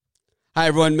Hi,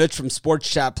 everyone. Mitch from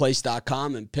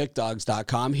SportsChatPlace.com and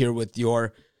PickDogs.com here with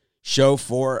your show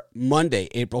for Monday,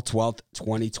 April 12th,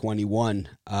 2021.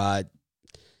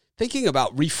 Thinking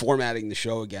about reformatting the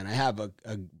show again. I have a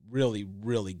really,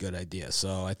 really good idea.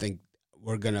 So I think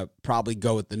we're going to probably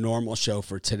go with the normal show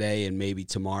for today and maybe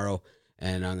tomorrow.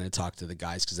 And I'm going to talk to the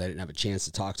guys because I didn't have a chance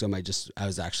to talk to them. I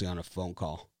was actually on a phone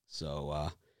call. So,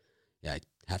 I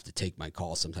have to take my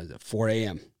call sometimes at 4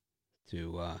 a.m.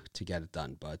 to get it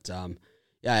done. But,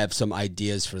 I have some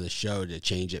ideas for the show to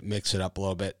change it, mix it up a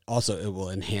little bit. Also, it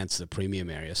will enhance the premium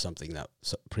area,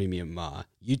 premium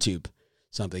YouTube,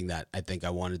 something that I think I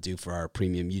want to do for our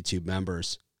premium YouTube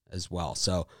members as well.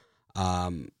 So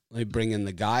let me bring in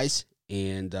the guys,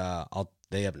 and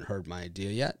they haven't heard my idea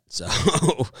yet, so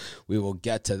we will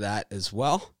get to that as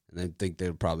well. And I think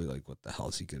they're probably like, what the hell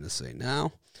is he going to say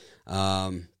now?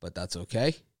 But that's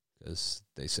okay, because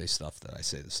they say stuff that I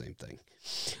say the same thing.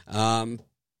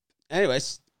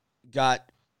 Anyways, got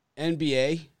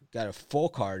NBA, got a full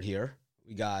card here.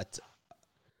 We got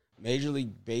Major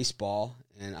League Baseball,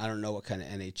 and I don't know what kind of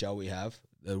NHL we have.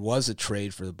 There was a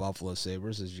trade for the Buffalo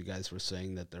Sabres, as you guys were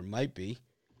saying that there might be.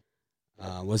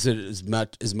 Was it as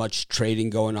much trading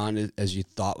going on as you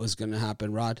thought was going to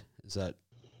happen, Rod? Is that?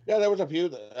 Yeah, there was a few.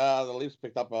 The Leafs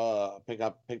picked up a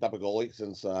goalie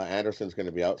since Anderson's going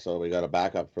to be out, so we got a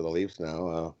backup for the Leafs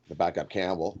now. The backup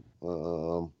Campbell,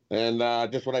 and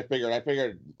just what I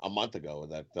figured a month ago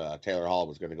that Taylor Hall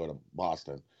was going to go to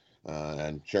Boston,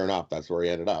 and sure enough, that's where he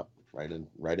ended up, right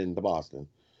into Boston.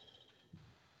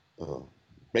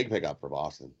 Big pickup for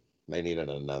Boston. They needed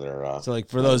another. So, like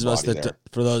for those of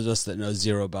us that know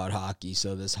zero about hockey,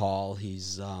 so this Hall,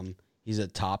 he's a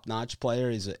top-notch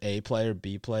player. He's an A player,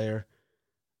 B player.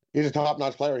 He's a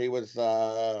top-notch player. He was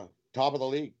top of the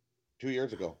league 2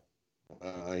 years ago.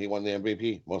 He won the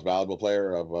MVP, most valuable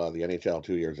player of the NHL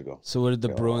 2 years ago. So what did the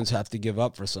Bruins have to give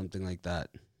up for something like that?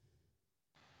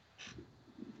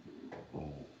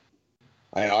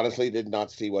 I honestly did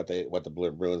not see what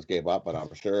the Bruins gave up, but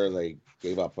I'm sure they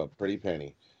gave up a pretty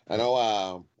penny. I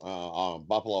know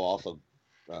Buffalo also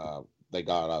they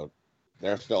got out.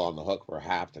 They're still on the hook for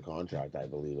half the contract, I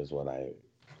believe, is what I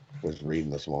was reading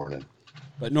this morning.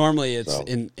 But normally it's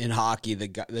in hockey,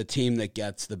 the team that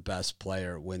gets the best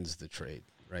player wins the trade,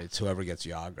 right? It's whoever gets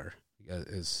Yager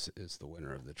is the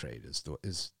winner of the trade,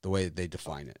 is the way they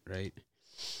define it, right?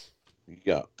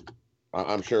 Yeah.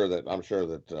 I'm sure that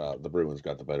the Bruins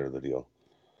got the better of the deal.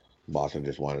 Boston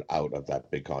just wanted out of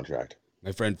that big contract.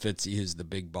 My friend Fitzy, who's the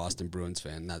big Boston Bruins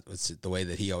fan, that was the way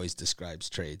that he always describes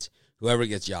trades. Whoever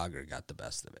gets Yager got the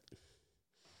best of it.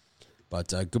 But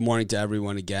good morning to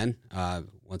everyone again.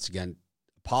 Once again,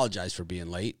 apologize for being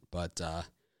late, but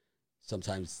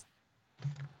sometimes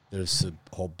there's a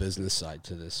whole business side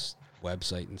to this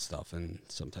website and stuff, and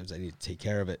sometimes I need to take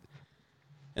care of it.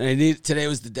 And today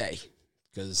was the day,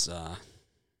 because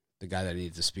the guy that I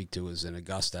needed to speak to was in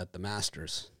Augusta at the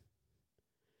Masters.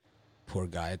 Poor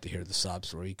guy had to hear the sob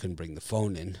story. He couldn't bring the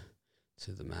phone in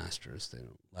to the Masters. They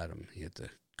don't let him. He had to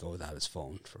go without his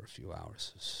phone for a few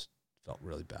hours. Felt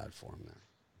really bad for him there.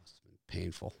 Must have been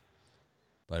painful.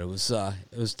 But it was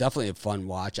definitely a fun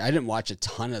watch. I didn't watch a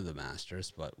ton of the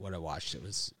Masters, but what I watched, it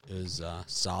was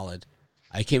solid.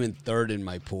 I came in third in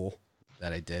my pool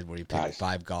that I did, where you pick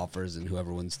 5 golfers and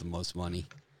whoever wins the most money.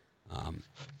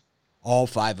 All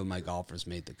 5 of my golfers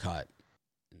made the cut.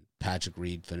 Patrick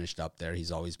Reed finished up there.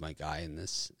 He's always my guy in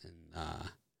this. And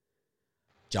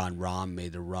John Rahm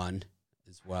made a run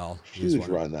as well. Huge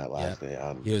run that last day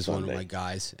on He was Sunday. one of my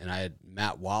guys. And I had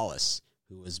Matt Wallace,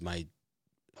 who was my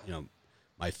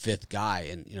 5th guy.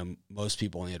 And, most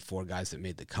people only had 4 guys that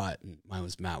made the cut, and mine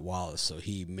was Matt Wallace. So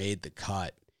he made the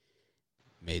cut,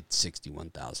 made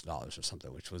 $61,000 or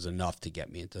something, which was enough to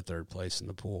get me into 3rd place in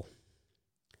the pool.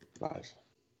 Nice.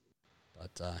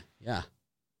 But, yeah.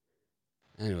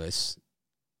 Anyways,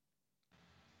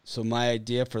 so my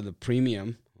idea for the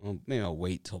premium, well, maybe I'll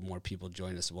wait till more people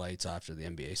join us after the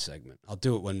NBA segment. I'll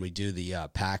do it when we do the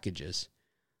packages,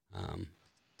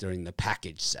 during the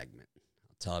package segment.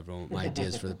 I'll tell everyone what my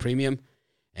ideas for the premium,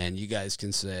 and you guys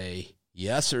can say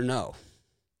yes or no.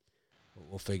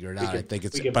 We'll figure it out. I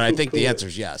think the answer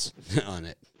is yes on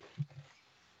it.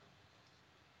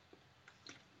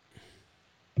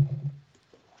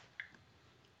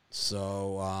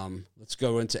 So let's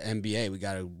go into NBA. We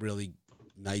got a really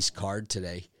nice card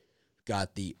today.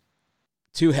 Got the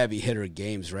 2 heavy hitter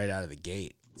games right out of the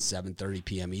gate. 7:30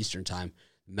 p.m. Eastern time.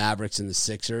 Mavericks and the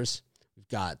Sixers. We've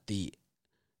got the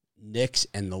Knicks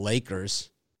and the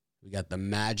Lakers. We got the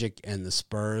Magic and the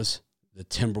Spurs. The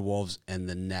Timberwolves and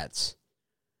the Nets.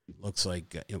 looks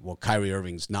like, Kyrie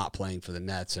Irving's not playing for the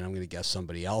Nets, and I'm going to guess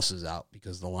somebody else is out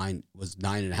because the line was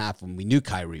 9.5 when we knew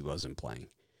Kyrie wasn't playing,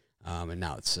 and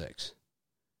now it's 6.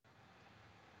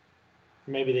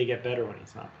 Maybe they get better when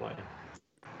he's not playing.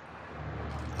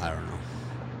 I don't know.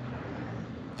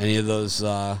 Any of those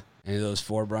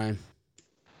 4, Brian?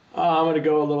 I'm going to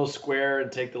go a little square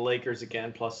and take the Lakers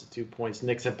again, plus the 2 points.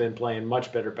 Knicks have been playing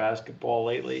much better basketball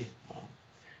lately.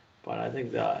 But I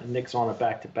think the Knicks on a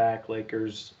back-to-back.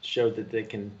 Lakers showed that they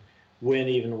can win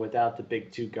even without the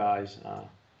big 2 guys.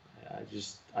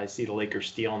 I see the Lakers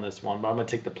stealing this one, but I'm going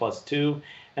to take the +2.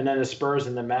 And then the Spurs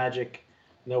and the Magic,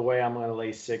 no way I'm going to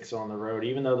lay 6 on the road.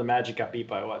 Even though the Magic got beat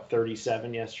by,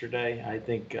 37 yesterday, I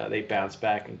think they bounce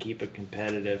back and keep it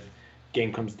competitive.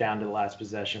 Game comes down to the last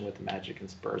possession with the Magic and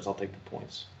Spurs. I'll take the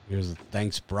points. Here's a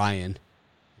thanks, Brian.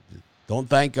 Don't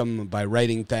thank him by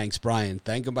writing thanks, Brian.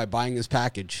 Thank him by buying his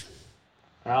package.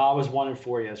 I was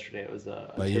 1-4 yesterday. It was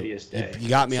a hideous day. You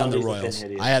got me on the Royals.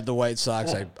 I had the White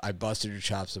Sox. I busted your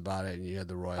chops about it, and you had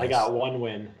the Royals. I got 1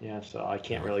 win, so I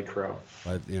can't really crow.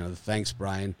 But, thanks,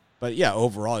 Brian. But, yeah,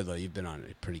 overall, though, you've been on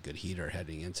a pretty good heater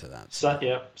heading into that.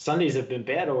 Sundays have been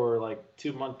bad over,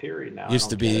 2-month period now.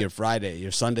 Used to be your Friday.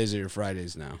 Your Sundays are your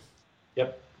Fridays now.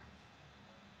 Yep.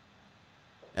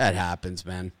 That happens,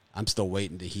 man. I'm still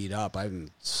waiting to heat up. I've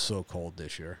been so cold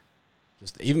this year.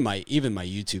 Just even my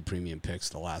YouTube premium picks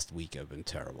the last week have been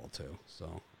terrible too.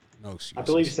 So no excuses. I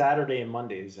believe Saturday and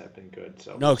Mondays have been good.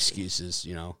 So no excuses.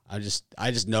 I just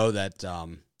know that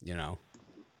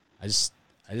I just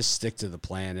stick to the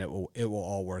plan. It will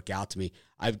all work out to me.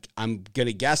 I'm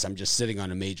gonna guess I'm just sitting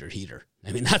on a major heater.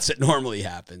 I mean that's what normally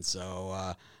happens. So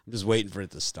I'm just waiting for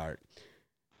it to start.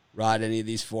 Rod, any of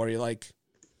these 4 you like?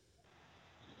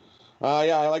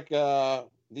 Yeah, I like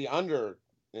the under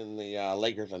in the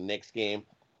Lakers and Knicks game.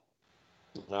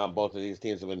 Both of these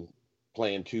teams have been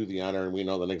playing to the under, and we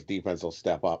know the Knicks defense will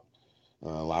step up.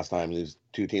 Last time these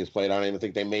 2 teams played, I don't even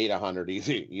think they made 100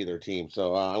 either team.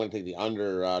 So I'm going to take the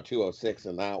under 206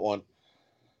 in that one.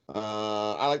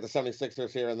 I like the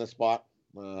 76ers here in this spot.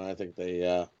 I think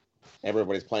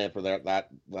everybody's playing for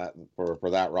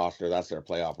that roster. That's their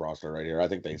playoff roster right here. I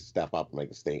think they step up and make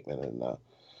a statement and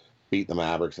beat the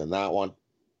Mavericks in that one.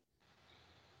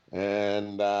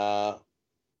 And I'm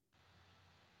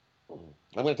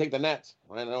going to take the Nets.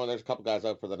 I know there's a couple guys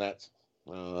out for the Nets,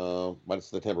 but it's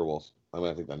the Timberwolves. I'm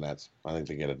going to take the Nets. I think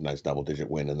they get a nice double-digit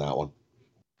win in that one.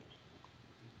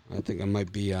 I think I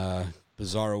might be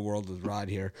bizarro world with Rod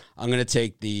here. I'm going to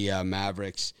take the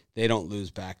Mavericks. They don't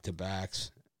lose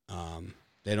back-to-backs.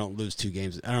 They don't lose 2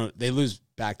 games. They lose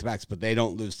back-to-backs, but they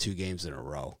don't lose 2 games in a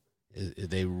row.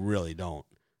 They really don't.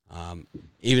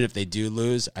 Even if they do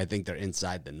lose, I think they're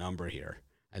inside the number here.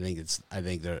 I think it's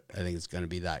going to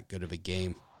be that good of a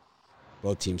game.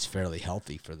 Both teams fairly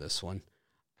healthy for this one.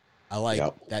 I like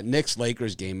that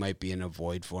Knicks-Lakers game might be in a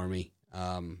void for me.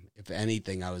 If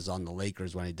anything, I was on the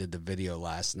Lakers when I did the video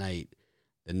last night.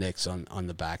 The Knicks on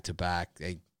the back-to-back,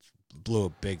 they blew a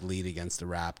big lead against the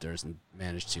Raptors and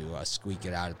managed to squeak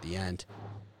it out at the end.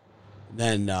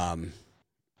 Then,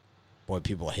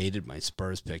 people hated my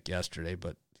Spurs pick yesterday,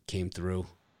 but came through.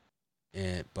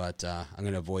 But I'm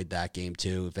going to avoid that game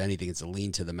too. If anything, it's a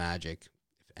lean to the Magic,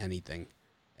 if anything.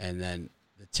 And then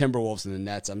the Timberwolves and the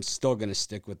Nets, I'm still going to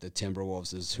stick with the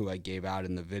Timberwolves as who I gave out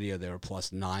in the video. They were plus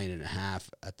 9.5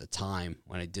 at the time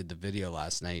when I did the video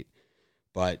last night.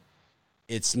 But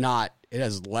it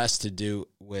has less to do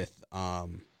with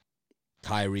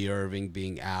Kyrie Irving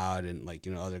being out and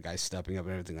other guys stepping up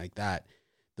and everything like that.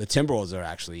 The Timberwolves are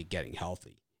actually getting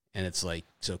healthy. And it's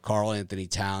so Karl Anthony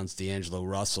Towns, D'Angelo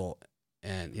Russell,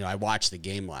 and, I watched the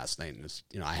game last night and it was,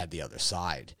 I had the other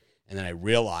side. And then I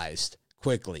realized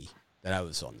quickly that I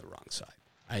was on the wrong side.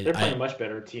 They're playing much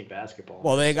better team basketball.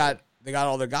 Well, they got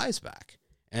all their guys back.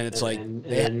 And it's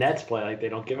the Nets play like they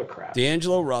don't give a crap.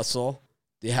 D'Angelo Russell,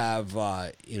 they have,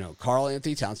 Karl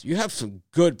Anthony Towns. You have some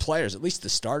good players, at least the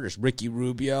starters. Ricky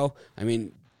Rubio. I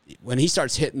mean, when he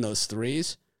starts hitting those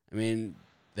threes,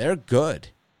 they're good.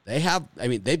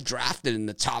 They've drafted in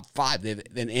the top 5.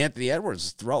 Then Anthony Edwards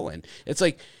is throwing. It's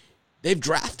they've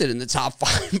drafted in the top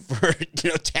 5 for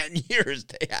 10 years.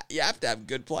 You have to have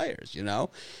good players,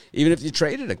 even if you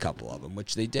traded a couple of them,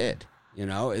 which they did.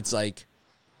 It's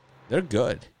they're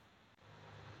good.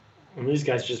 And these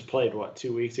guys just played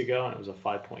 2 weeks ago, and it was a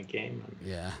 5-point game.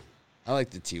 Yeah, I like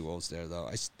the T-Wolves there though.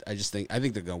 I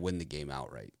think they're gonna win the game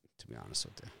outright. To be honest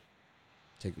with you,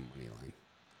 take the money line.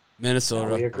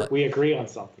 Minnesota. We agree on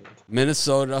something.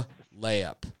 Minnesota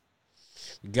layup.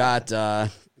 Got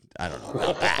I don't know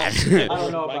about that. I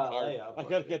don't know about layup. I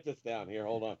gotta get this down here.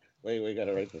 Hold on. Wait, we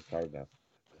gotta write this card down.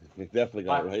 You definitely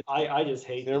got it right. I just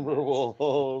hate the Knicks.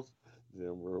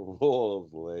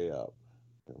 Timberwolves layup.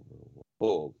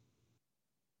 Timberwolves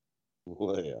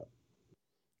layup.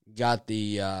 Got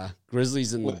the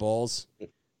Grizzlies and the Bulls,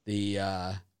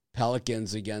 the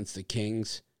Pelicans against the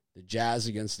Kings, the Jazz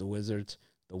against the Wizards,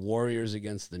 the Warriors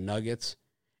against the Nuggets,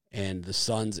 and the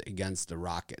Suns against the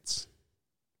Rockets.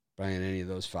 Brian, any of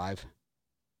those five?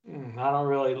 I don't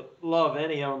really love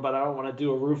any of them, but I don't want to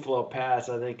do a Ruffalo pass.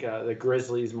 I think the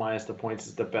Grizzlies minus the points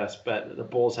is the best bet. The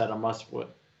Bulls had a must-win.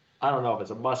 I don't know if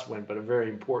it's a must-win, but a very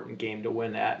important game to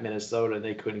win at Minnesota.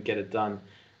 They couldn't get it done.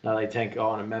 Now they take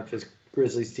on a Memphis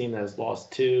Grizzlies team that has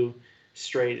lost 2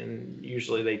 straight, and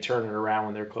usually they turn it around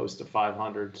when they're close to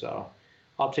 500. So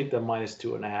I'll take the minus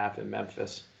 2.5 in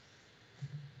Memphis.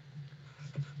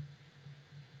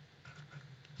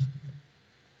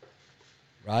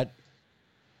 Rod?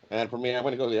 And for me, I'm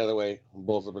going to go the other way.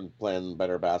 Bulls have been playing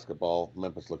better basketball.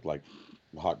 Memphis looked like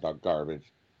hot dog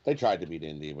garbage. They tried to beat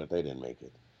Indy, but they didn't make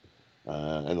it.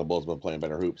 And the Bulls have been playing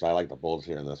better hoops. I like the Bulls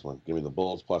here in this one. Give me the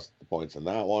Bulls plus the points in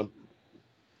that one.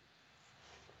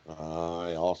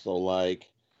 I also like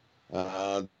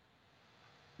the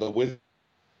Wizards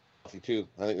too.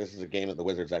 I think this is a game that the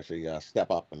Wizards actually step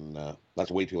up, and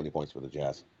that's way too many points for the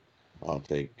Jazz. I'll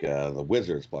take the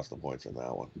Wizards plus the points in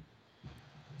that one.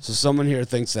 So someone here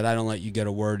thinks that I don't let you get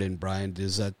a word in, Brian.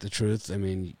 Is that the truth? I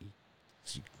mean,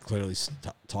 you clearly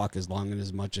talk as long and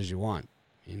as much as you want.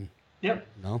 I mean, yep.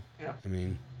 No? Yeah. I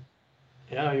mean...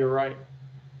 Yeah, you're right.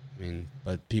 I mean,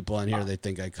 but people on here, they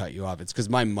think I cut you off. It's because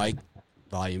my mic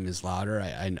volume is louder.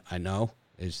 I know.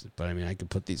 But, I mean, I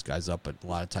could put these guys up, but a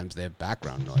lot of times they have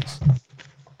background noise.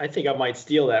 I think I might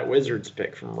steal that Wizards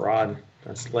pick from Rod.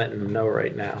 That's letting him know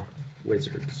right now.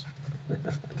 Wizards.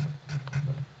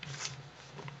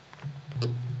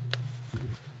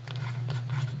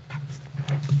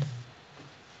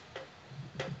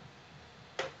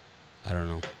 I don't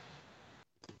know.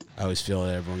 I always feel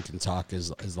that everyone can talk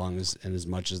as long as and as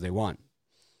much as they want.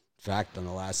 In fact, on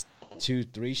the last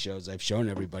 2-3 shows, I've shown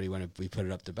everybody when we put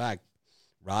it up to back,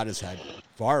 Rod has had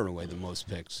far and away the most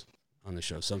picks on the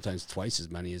show, sometimes twice as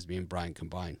many as me and Brian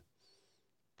combined.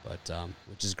 But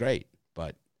which is great.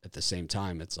 But at the same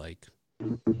time, it's like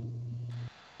I'm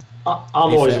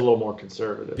always a little more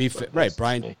conservative. Right,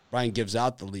 Brian gives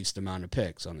out the least amount of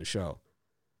picks on the show.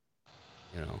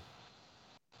 You know.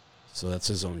 So that's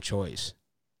his own choice.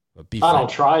 But I don't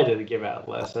try to give out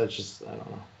less. That's just, I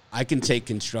don't know. I can take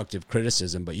constructive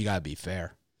criticism, but you got to be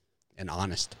fair and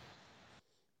honest.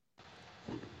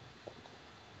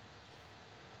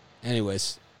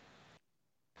 Anyways.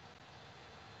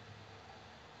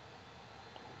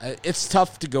 It's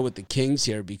tough to go with the Kings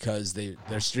here because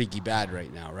they're streaky bad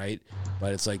right now, right?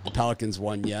 But it's like the Pelicans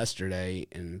won yesterday,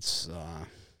 and it's...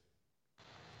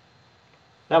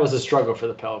 That was a struggle for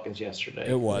the Pelicans yesterday.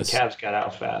 It was. The Cavs got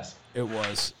out fast. It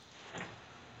was.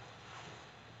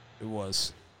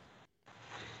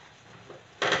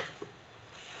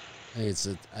 I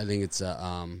think it's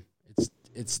a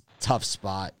tough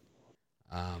spot.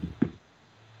 I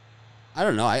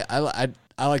don't know. I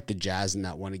like the Jazz in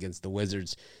that one against the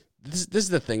Wizards. This is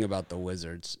the thing about the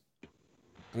Wizards.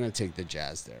 I'm going to take the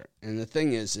Jazz there. And the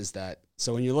thing is that,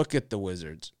 so when you look at the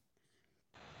Wizards,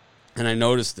 and I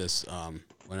noticed this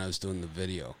when I was doing the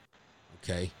video,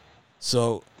 okay?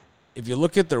 So if you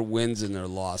look at their wins and their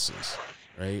losses,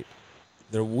 right?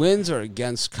 Their wins are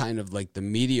against kind of like the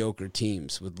mediocre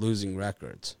teams with losing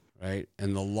records, right?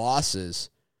 And the losses,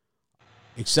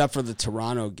 except for the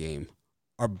Toronto game,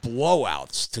 are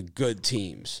blowouts to good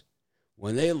teams.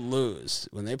 When they lose,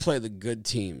 when they play the good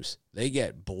teams, they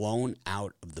get blown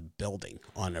out of the building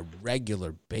on a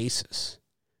regular basis.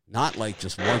 Not like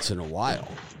just once in a while.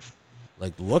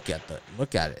 Like look at it.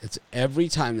 It's every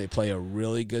time they play a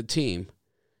really good team,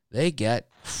 they get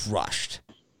crushed.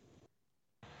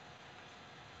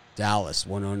 Dallas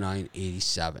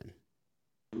 109-87.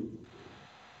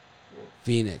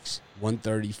 Phoenix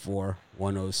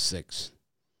 134-106.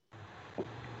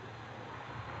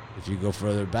 If you go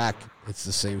further back, it's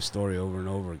the same story over and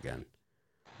over again.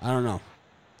 I don't know.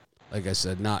 Like I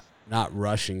said, not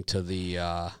rushing to the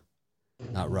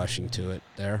not rushing to it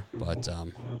there, but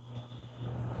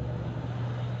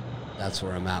that's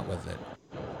where I'm at with it.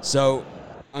 So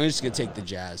I'm just gonna take the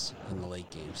Jazz in the late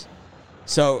games.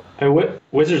 So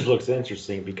Wizards looks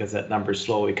interesting because that number's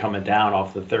slowly coming down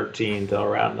off the 13 to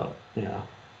around the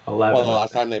 11. Well, the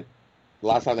last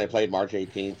time they played March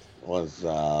 18th was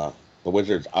the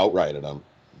Wizards outrighted them.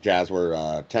 Jazz were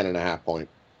 10.5 point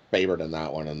favorite in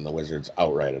that one, and the Wizards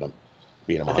outrighted them,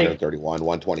 beat them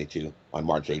 131-122 on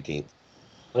March 18th.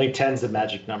 I think 10's the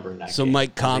magic number in that So game.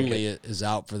 Mike Conley is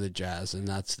out for the Jazz, and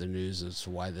that's the news as to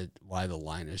why the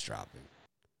line is dropping.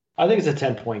 I think it's a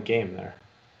 10-point game there,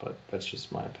 but that's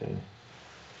just my opinion.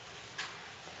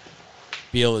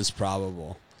 Beal is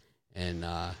probable, and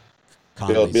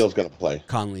Beal's going to play.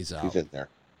 Conley's out. He's in there.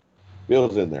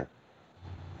 Beal's in there.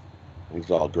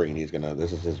 He's all green.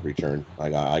 This is his return. I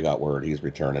got word he's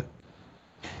returning.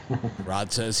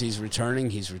 Rod says he's returning.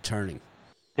 He's returning.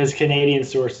 His Canadian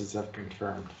sources have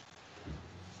confirmed.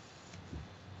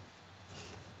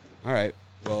 All right.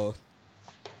 Well,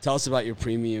 tell us about your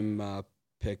premium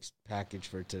picks package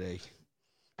for today,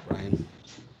 Brian.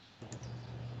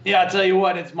 Yeah, I'll tell you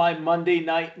what. It's my Monday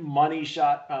night money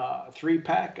shot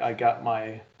 3-pack. I got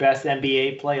my best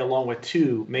NBA play along with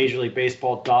 2 Major League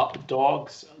Baseball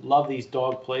dogs. Love these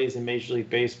dog plays in Major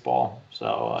League Baseball.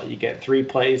 So you get 3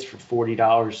 plays for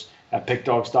 $40 at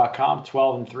pickdogs.com.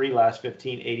 12-3 last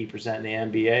 15, 80% in the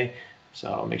NBA.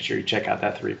 So make sure you check out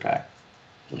that 3-pack.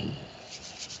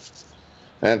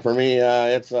 And for me,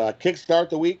 it's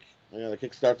Kickstart the Week. The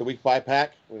Kickstart the Week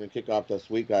 5-pack. We're going to kick off this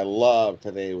week. I love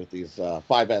today with these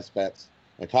 5 best bets.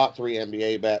 My top 3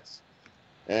 NBA bets.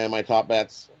 And my top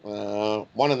bets, 1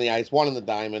 in the ice, 1 in the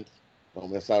diamond. Don't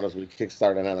miss out as we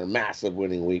kickstart another massive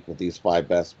winning week with these 5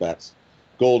 best bets.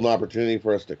 Golden opportunity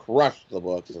for us to crush the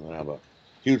books and have a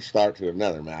huge start to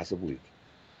another massive week.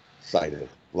 Excited.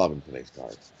 Loving today's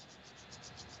cards.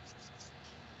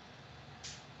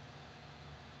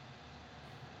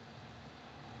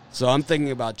 So I'm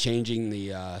thinking about changing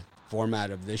the format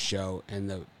of this show and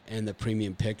the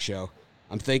premium pick show.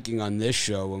 I'm thinking on this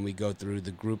show when we go through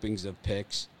the groupings of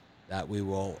picks that we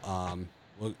will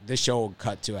this show will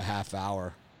cut to a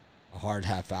hard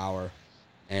half hour,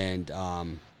 and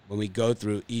when we go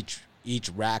through each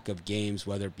rack of games,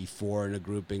 whether it be 4 in a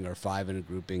grouping or 5 in a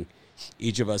grouping,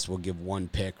 each of us will give 1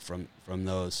 pick from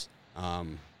those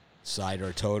side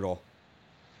or total.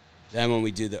 Then when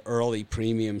we do the early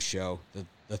premium show, the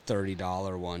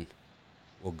 $30 one,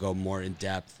 we'll go more in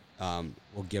depth.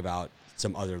 We'll give out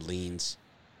some other leans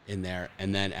in there,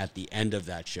 and then at the end of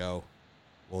that show,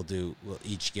 we'll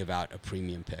each give out a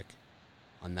premium pick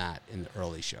on that in the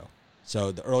early show.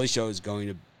 So the early show is going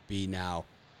to be now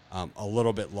a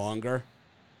little bit longer.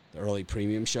 The early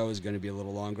premium show is going to be a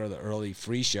little longer. The early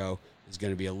free show is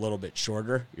going to be a little bit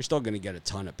shorter. You're still going to get a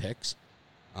ton of picks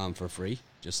for free,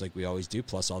 just like we always do,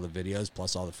 plus all the videos,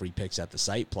 plus all the free picks at the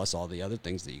site, plus all the other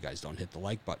things that you guys don't hit the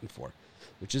like button for,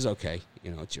 which is okay.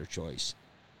 It's your choice.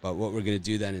 But what we're going to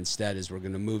do then instead is we're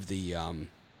going to move the a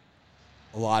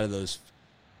lot of those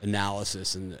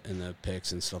analysis and the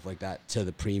picks and stuff like that to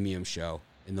the premium show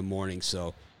in the morning.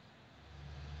 So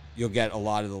you'll get a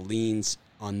lot of the leans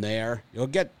on there. You'll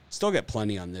still get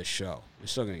plenty on this show. You're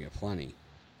still going to get plenty.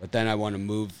 But then I want to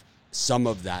move some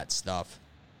of that stuff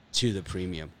to the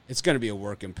premium. It's going to be a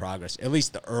work in progress. At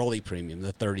least the early premium,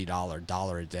 the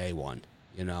 $30 a day one,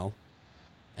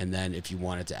 And then if you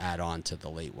wanted to add on to the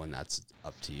late one, that's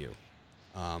up to you.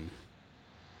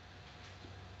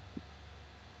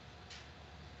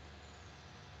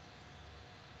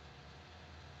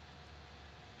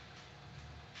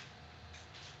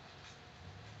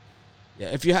 Yeah,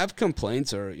 if you have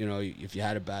complaints or, if you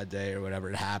had a bad day or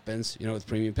whatever, it happens, with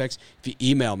premium picks, if you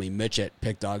email me,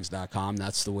 Mitch@pickdogs.com,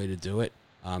 that's the way to do it.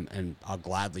 And I'll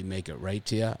gladly make it right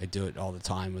to you. I do it all the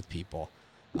time with people.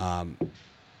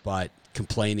 But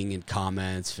complaining in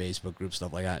comments, Facebook groups,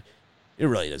 stuff like that, it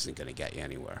really isn't going to get you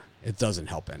anywhere. It doesn't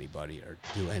help anybody or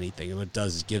do anything. What it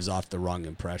does is gives off the wrong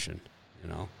impression,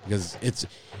 because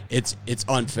it's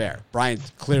unfair. Brian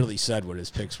clearly said what his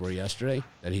picks were yesterday,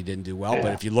 that he didn't do well. Yeah.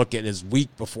 But if you look at his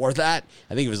week before that,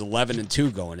 I think it was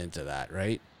 11-2 going into that,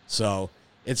 right? So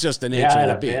it's just the nature of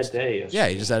the beast. Bad day yeah,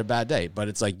 he just had a bad day. But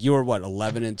it's like you were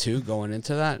 11-2 going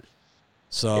into that,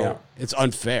 so it's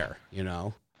unfair,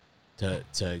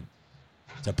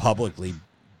 to publicly,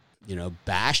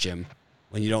 bash him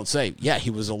when you don't say, yeah,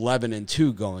 he was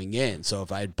 11-2 going in. So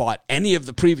if I had bought any of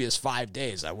the previous 5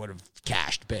 days, I would have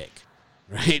cashed big,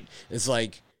 right? It's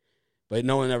like, but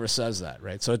no one ever says that,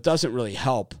 right? So it doesn't really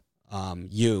help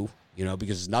you, because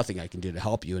there's nothing I can do to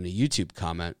help you in a YouTube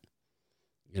comment,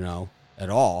 at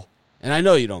all. And I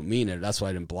know you don't mean it. That's why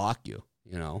I didn't block you,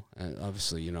 And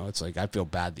obviously, it's like I feel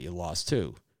bad that you lost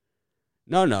too.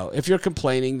 No. If you're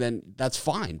complaining, then that's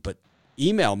fine. But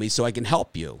email me so I can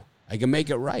help you. I can make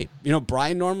it right.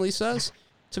 Brian normally says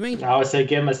to me. I always say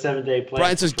give him a 7-day plan.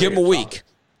 Brian says give him a week.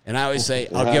 And I always say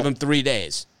I'll give him 3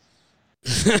 days.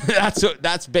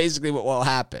 That's basically what will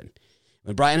happen.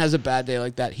 When Brian has a bad day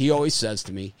like that, he always says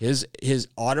to me, his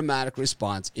automatic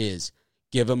response is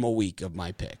give him a week of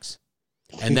my picks.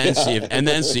 And then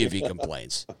see if he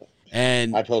complains.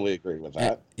 And I totally agree with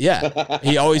that. yeah,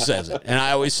 he always says it. And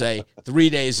I always say 3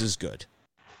 days is good.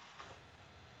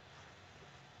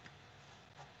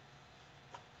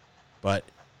 But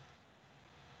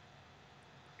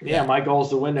yeah, my goal is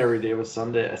to win every day with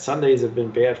Sunday. Sundays have been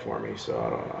bad for me, so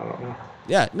I don't know.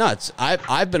 yeah, no,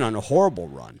 I've been on a horrible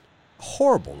run.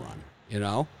 Horrible run, you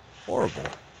know? Horrible.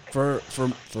 For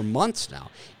months now.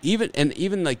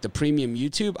 Even like the premium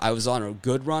YouTube, I was on a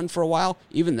good run for a while.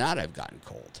 Even that I've gotten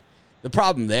cold. The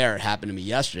problem there happened to me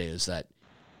yesterday is that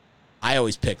I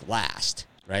always pick last,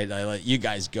 right? I let you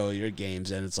guys go your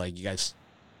games, and it's like you guys,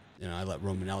 I let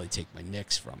Romanelli take my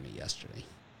Knicks from me yesterday.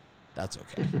 That's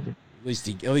okay. at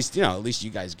least you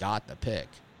guys got the pick.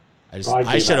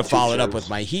 I should have followed up with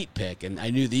my Heat pick, and I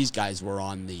knew these guys were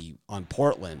on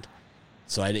Portland,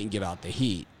 so I didn't give out the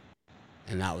Heat,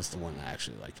 and that was the one that I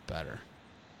actually liked better.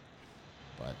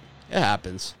 But it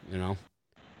happens,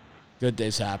 Good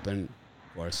days happen,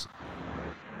 of course.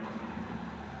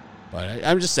 But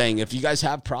I'm just saying, if you guys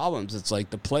have problems, it's like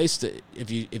the place to,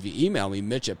 if you email me,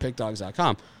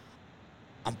 Mitch@pickdogs.com,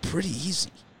 I'm pretty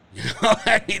easy.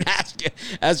 I mean,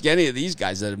 ask any of these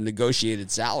guys that have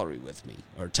negotiated salary with me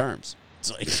or terms.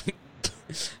 It's like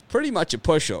pretty much a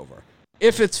pushover.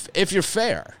 If you're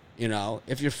fair,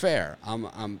 if you're fair,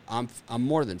 I'm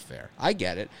more than fair. I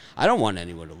get it. I don't want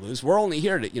anyone to lose. We're only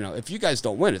here to, if you guys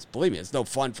don't win, believe me, it's no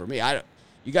fun for me.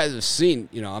 You guys have seen,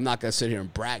 I'm not going to sit here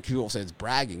and brag. People say it's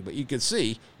bragging, but you can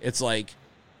see it's like,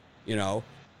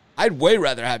 I'd way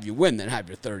rather have you win than have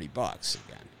your $30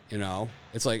 again.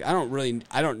 It's like, I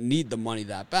don't need the money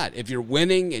that bad. If you're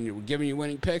winning and you're giving you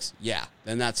winning picks, yeah,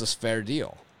 then that's a fair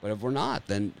deal. But if we're not,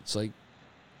 then it's like,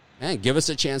 man, give us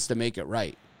a chance to make it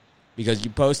right. Because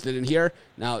you posted in here,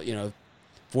 now,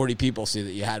 40 people see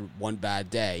that you had one bad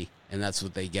day, and that's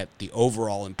what they get, the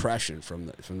overall impression from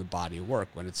the body of work,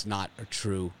 when it's not a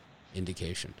true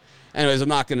indication. Anyways, I'm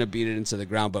not going to beat it into the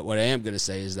ground, but what I am going to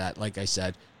say is that, like I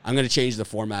said, I'm going to change the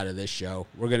format of this show.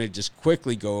 We're going to just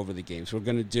quickly go over the games. We're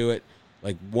going to do it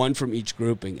like one from each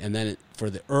grouping, and then for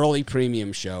the early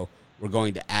premium show, we're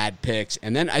going to add picks.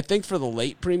 And then I think for the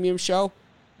late premium show,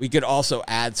 we could also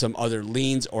add some other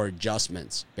leans or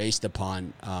adjustments based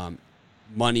upon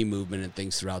money movement and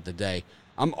things throughout the day.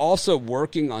 I'm also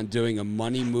working on doing a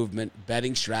money movement,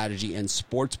 betting strategy, and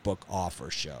sportsbook offer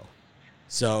show.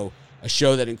 So a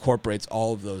show that incorporates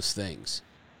all of those things.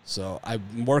 So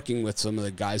I'm working with some of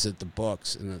the guys at the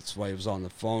books, and that's why I was on the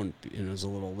phone, and it was a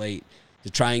little late, to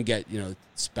try and get,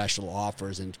 special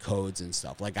offers and codes and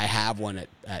stuff. Like I have one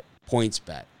at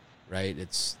PointsBet, right?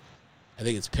 I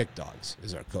think it's Pick Dogs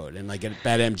is our code. And like at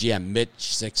BetMGM, Mitch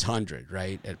 600,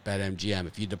 right? At BetMGM,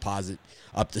 if you deposit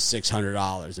up to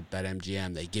 $600 at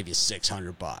BetMGM, they give you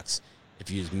 $600 if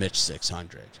you use Mitch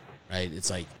 600, right? It's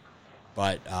like,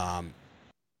 but I'm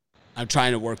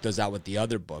trying to work those out with the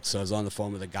other books. So I was on the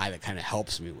phone with a guy that kind of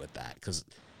helps me with that, because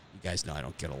you guys know I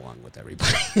don't get along with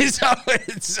everybody. So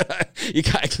it's you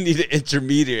guys need an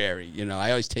intermediary.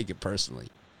 I always take it personally.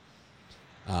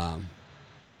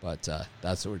 But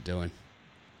that's what we're doing.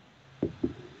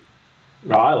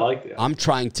 No, I like it. I'm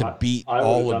trying to beat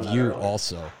all of you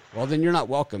also. Well, then you're not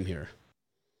welcome here.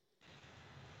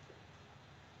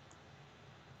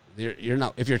 You're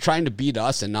not. If you're trying to beat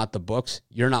us and not the books,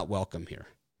 you're not welcome here.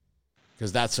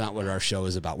 Because that's not what our show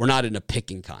is about. We're not in a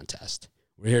picking contest.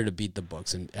 We're here to beat the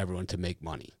books and everyone to make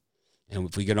money. And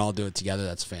if we can all do it together,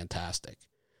 that's fantastic.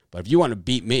 But if you want to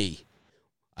beat me,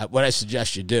 what I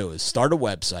suggest you do is start a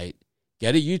website,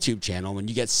 get a YouTube channel. When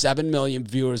you get 7 million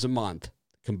viewers a month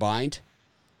combined,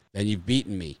 then you've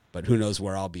beaten me. But who knows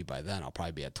where I'll be by then. I'll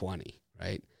probably be at 20,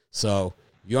 right? So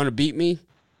if you want to beat me,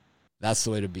 that's the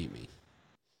way to beat me.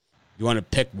 You want to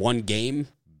pick one game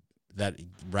that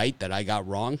I got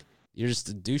wrong, you're just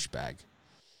a douchebag.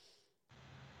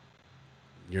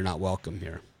 You're not welcome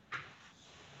here.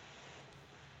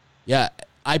 Yeah,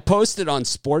 I posted on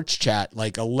Sports Chat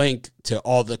like a link to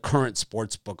all the current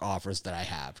sportsbook offers that I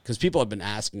have, because people have been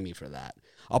asking me for that.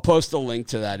 I'll post a link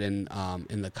to that in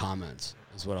the comments.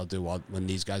 Is what I'll do when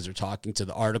these guys are talking to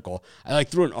the article. I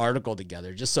threw an article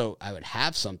together just so I would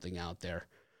have something out there,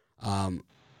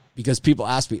 because people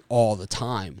ask me all the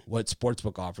time, what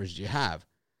sportsbook offers do you have?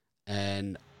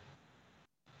 And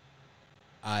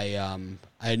I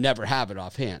never have it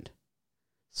offhand.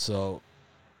 So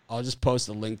I'll just post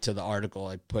a link to the article.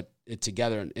 I put it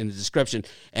together in the description,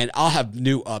 and I'll have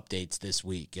new updates this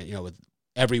week. And, with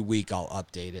every week I'll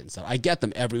update it and stuff. I get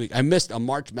them every week. I missed a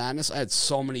March Madness. I had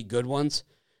so many good ones.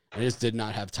 I just did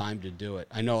not have time to do it.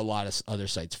 I know a lot of other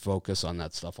sites focus on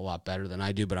that stuff a lot better than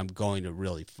I do, but I'm going to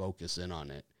really focus in on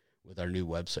it with our new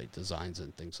website designs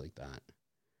and things like that.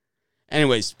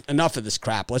 Anyways, enough of this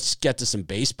crap. Let's get to some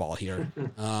baseball here.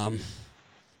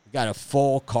 Got a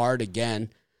full card again.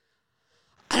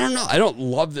 I don't know. I don't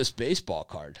love this baseball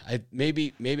card.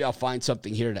 Maybe I'll find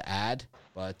something here to add,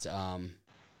 but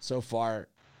so far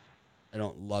I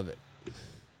don't love it.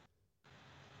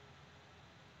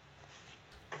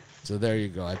 So there you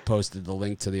go. I posted the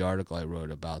link to the article I wrote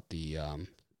about the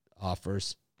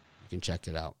offers. You can check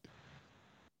it out.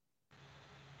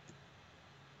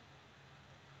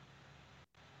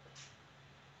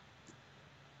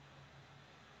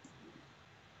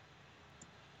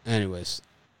 Anyways,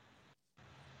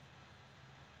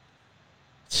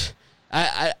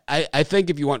 I think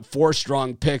if you want 4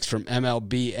 strong picks from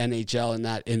MLB, NHL, and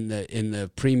that in the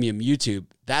premium YouTube,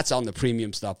 that's on the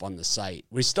premium stuff on the site.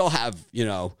 We still have,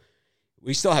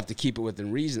 we still have to keep it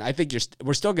within reason. I think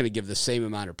we're still going to give the same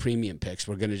amount of premium picks.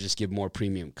 We're going to just give more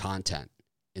premium content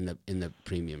in the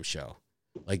premium show.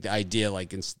 Like the idea,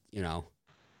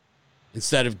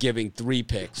 instead of giving 3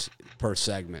 picks per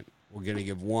segment, we're going to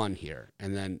give 1 here,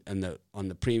 and then on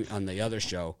the other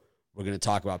show, we're going to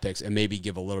talk about picks and maybe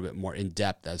give a little bit more in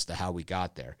depth as to how we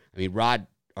got there. I mean, Rod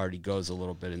already goes a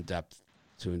little bit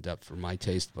too in depth for my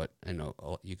taste, but I know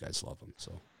you guys love him,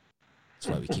 so that's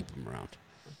why we keep him around.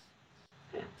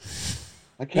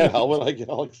 I can't help it. I get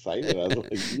all excited. I was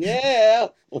like, yeah.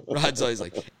 Rod's always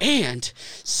like, and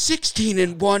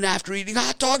 16-1 after eating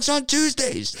hot dogs on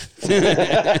Tuesdays.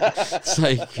 It's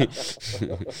like,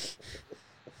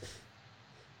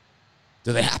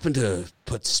 do they happen to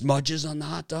put smudges on the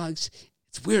hot dogs?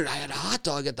 It's weird. I had a hot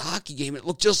dog at the hockey game. It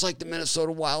looked just like the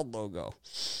Minnesota Wild logo.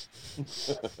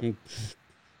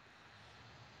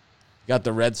 Got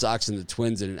the Red Sox and the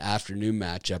Twins in an afternoon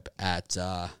matchup at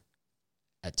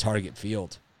Target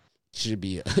Field. Should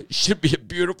be a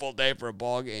beautiful day for a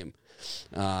ball game.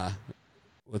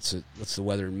 What's the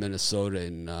weather in Minnesota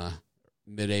in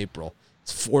mid-April?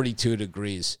 It's 42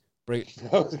 degrees. Bring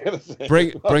a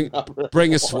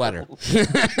sweater.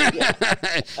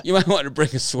 You might want to bring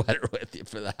a sweater with you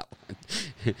for that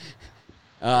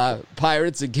one.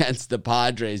 Pirates against the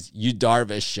Padres. Yu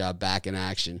Darvish back in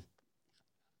action.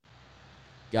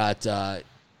 Got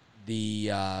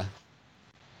the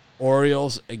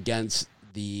Orioles against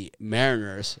the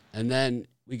Mariners, and then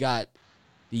we got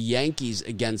the Yankees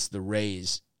against the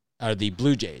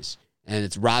Blue Jays. And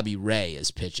it's Robbie Ray is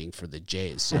pitching for the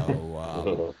Jays. So,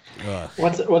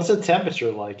 what's the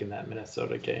temperature like in that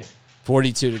Minnesota game?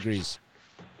 42 degrees.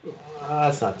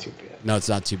 That's not too bad. No, it's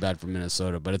not too bad for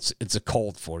Minnesota, but it's a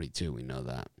cold 42. We know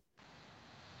that.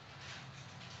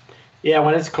 Yeah,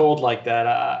 when it's cold like that,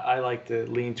 I like to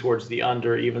lean towards the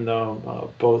under, even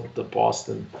though both the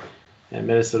Boston and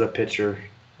Minnesota pitcher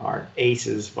aren't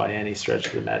aces by any stretch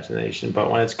of the imagination.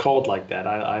 But when it's cold like that,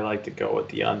 I like to go with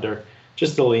the under.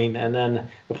 Just to lean. And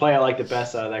then the play I like the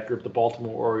best out of that group, the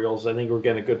Baltimore Orioles. I think we're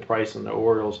getting a good price on the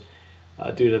Orioles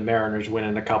due to the Mariners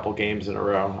winning a couple games in a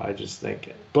row. I just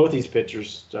think both these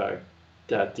pitchers,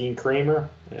 Dean Kramer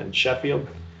and Sheffield,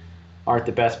 aren't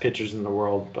the best pitchers in the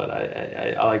world. But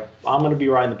I'm going to be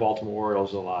riding the Baltimore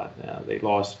Orioles a lot. They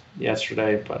lost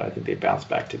yesterday, but I think they bounce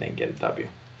back today and get a W.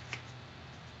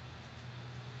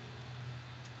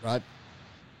 Rod?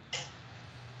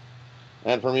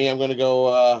 And for me, I'm going to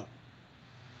go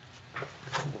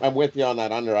I'm with you on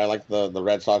that under. I like the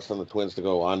Red Sox and the Twins to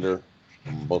go under.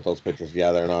 Both those pitchers,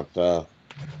 they're not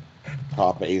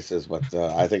top aces, but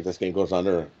I think this game goes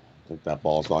under. I think that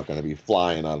ball's not going to be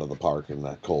flying out of the park in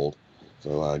that cold.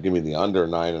 So give me the under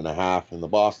 9.5 in the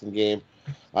Boston game.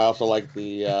 I also like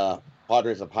the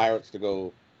Padres and Pirates to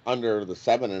go under the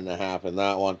 7.5 in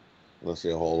that one. I don't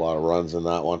see a whole lot of runs in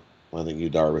that one. I think Yu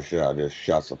Darvish just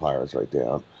shuts the Pirates right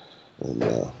down.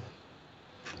 And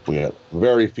we got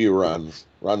very few runs.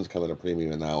 Runs coming to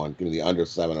premium in that one. Give me the under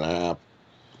 7.5.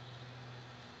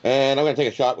 And I'm going to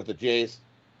take a shot with the Jays.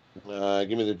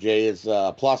 Give me the Jays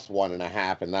plus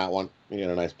 1.5 in that one. You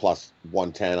get a nice plus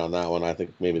 110 on that one. I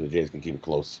think maybe the Jays can keep it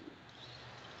close.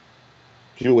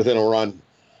 Keep it within a run.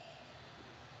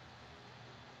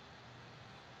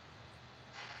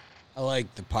 I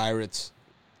like the Pirates,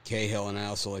 Cahill, and I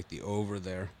also like the over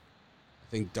there.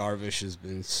 I think Darvish has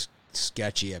been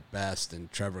sketchy at best, and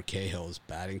Trevor Cahill's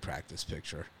batting practice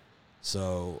picture.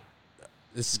 So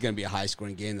this is going to be a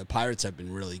high-scoring game. The Pirates have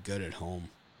been really good at home.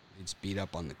 They just beat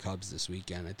up on the Cubs this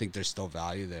weekend. I think there's still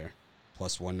value there,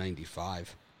 plus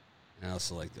 195. And I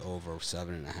also like the over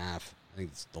 7.5.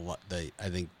 I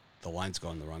think the line's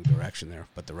going the wrong direction there,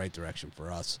 but the right direction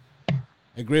for us. I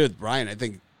agree with Brian. I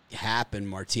think Happ and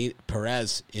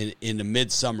Perez in the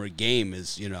midsummer game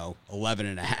is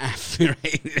 11.5,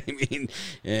 right? I mean,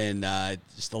 and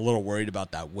just a little worried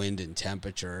about that wind and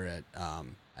temperature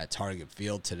at Target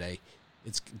Field today.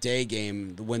 it's day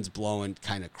game. The wind's blowing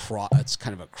kind of it's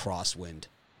kind of a crosswind,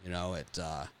 at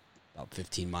about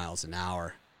 15 miles an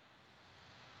hour.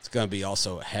 It's going to be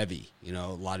also heavy, a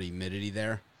lot of humidity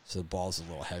there, so the ball's a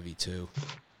little heavy too.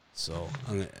 So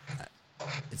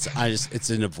it's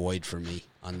an avoid for me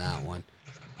on that one.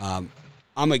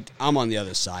 I'm on the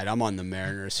other side. I'm on the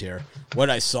Mariners here. What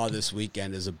I saw this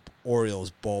weekend is a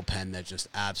Orioles bullpen that just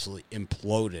absolutely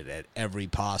imploded at every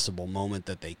possible moment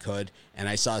that they could. And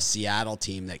I saw a Seattle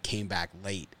team that came back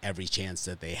late every chance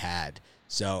that they had.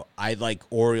 So I like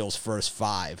Orioles first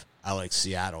 5. I like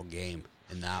Seattle game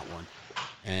in that one.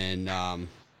 And I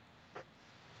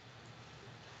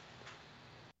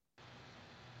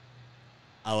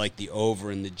like the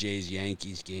over in the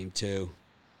Jays-Yankees game too.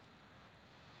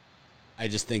 I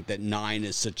just think that 9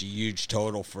 is such a huge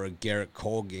total for a Garrett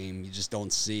Cole game. You just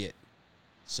don't see it.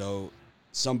 So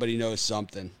somebody knows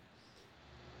something,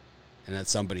 and that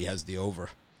somebody has the over,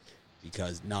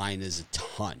 because 9 is a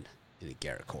ton in a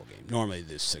Garrett Cole game. Normally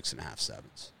there's 6.5,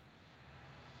 7s.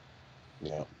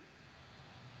 Yeah.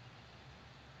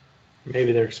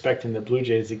 Maybe they're expecting the Blue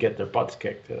Jays to get their butts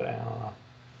kicked today. I don't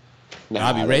know.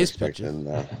 Robbie Ray's pitching.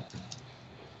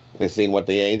 They seen what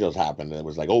the Angels happened, and it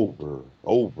was like over.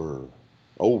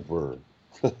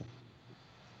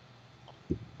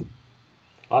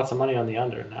 Lots of money on the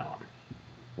under now.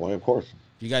 Well, of course.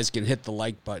 If you guys can hit the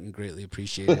like button, greatly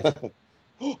appreciated.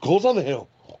 Cole's on the hill.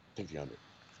 Take the under.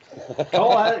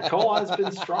 Cole has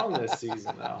been strong this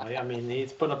season, though. I mean,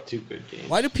 he's put up 2 good games.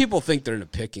 Why do people think they're in a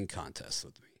picking contest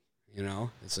with me?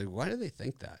 It's like, why do they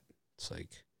think that? It's like,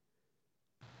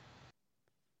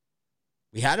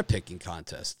 we had a picking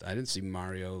contest. I didn't see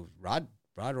Mario. Rod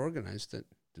organized it.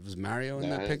 Was Mario in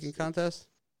that picking contest?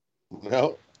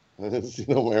 No, I didn't see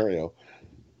no Mario.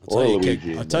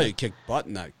 I'll tell you, kicked butt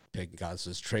in that picking contest.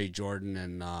 It was Trey Jordan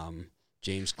and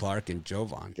James Clark and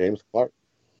Jovan. James Clark.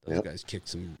 Those guys kicked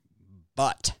some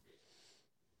butt.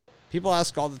 People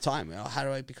ask all the time, how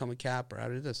do I become a capper? How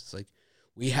did this? It's like,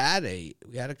 we had a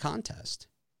contest,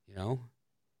 We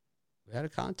had a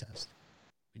contest.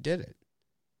 We did it.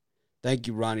 Thank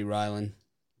you, Ronnie Ryland.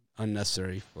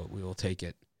 Unnecessary, but we will take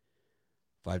it.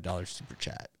 $5 super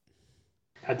chat.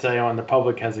 I tell you, when the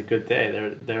public has a good day,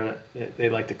 they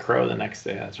like to crow the next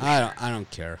day. That's I don't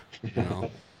care.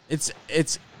 It's.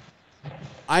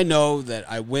 I know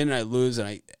that I win, I lose,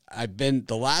 and I've been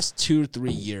the last 2 or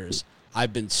 3 years.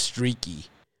 I've been streaky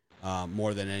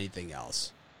more than anything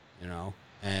else,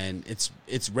 and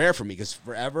it's rare for me because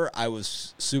forever I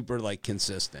was super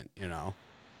consistent,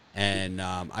 And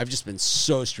I've just been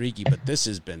so streaky, but this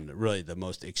has been really the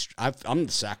most I'm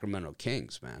the Sacramento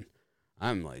Kings, man.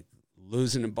 I'm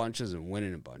losing in bunches and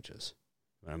winning in bunches.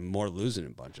 But I'm more losing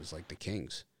in bunches like the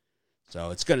Kings.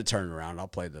 So it's going to turn around. I'll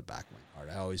play the back of my card.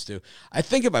 I always do. I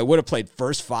think if I would have played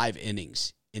first 5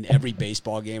 innings in every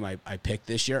baseball game I picked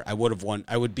this year, I would have won.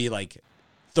 I would be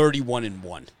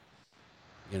 31-1,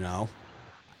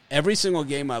 Every single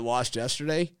game I lost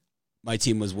yesterday, my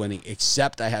team was winning,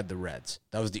 except I had the Reds.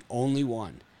 That was the only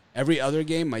one. Every other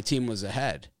game, my team was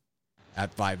ahead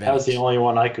at 5 innings. That was the only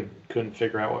one I couldn't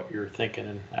figure out what you were thinking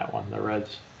in that one, the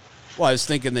Reds. Well, I was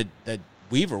thinking that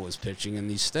Weaver was pitching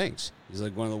and he stinks. He's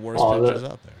one of the worst pitchers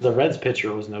out there. The Reds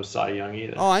pitcher was no Cy Young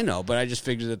either. Oh, I know, but I just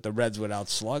figured that the Reds would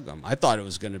outslug them. I thought it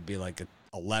was going to be an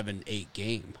 11-8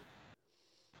 game.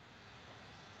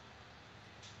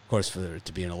 Of course, for it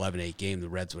to be an 11-8 game, the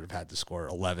Reds would have had to score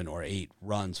 11 or 8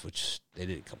 runs, which they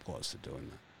didn't come close to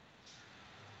doing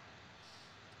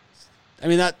that. I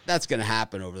mean, that's going to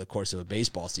happen over the course of a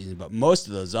baseball season, but most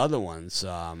of those other ones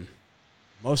were,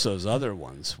 I was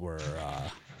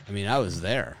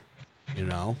there,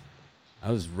 I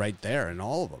was right there in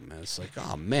all of them. And it's like,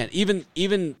 oh man,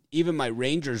 even my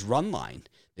Rangers run line,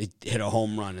 they hit a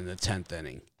home run in the 10th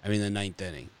inning. The 9th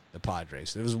inning, the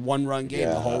Padres. It was a 1-run game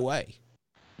the whole way.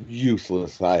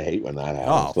 Useless. I hate when that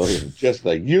happens. Oh. So just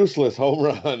a useless home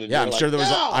run. And I'm sure there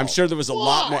was. I'm sure there was a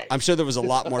lot more. I'm sure there was a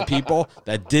lot more people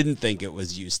that didn't think it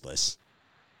was useless.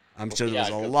 I'm sure there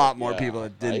was a lot more people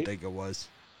that didn't think it was.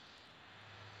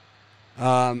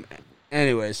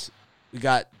 Anyways, we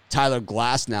got Tyler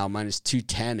Glass now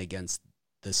 -210 against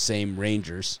the same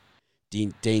Rangers.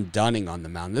 Dane Dunning on the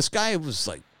mound. This guy was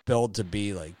billed to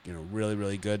be really,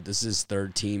 really good. This is his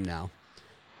 3rd team now.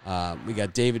 We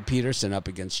got David Peterson up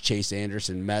against Chase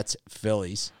Anderson, Mets,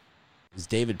 Phillies. Is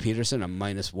David Peterson a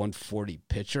 -140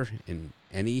 pitcher in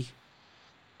any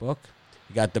book?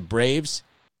 We got the Braves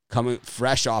coming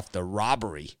fresh off the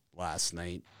robbery last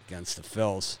night against the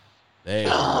Phils.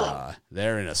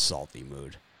 They're in a salty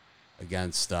mood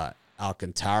against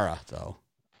Alcantara, though.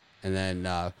 And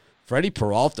then Freddie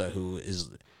Peralta, who is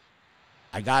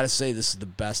I got to say this is the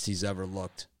best he's ever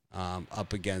looked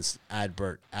up against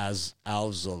Adbert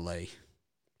Alzolay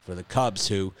for the Cubs,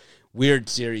 who, weird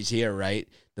series here, right?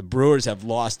 The Brewers have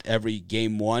lost every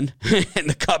game one, and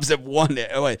the Cubs have won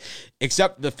it.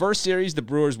 Except the first series, the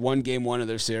Brewers won game one of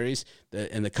their series,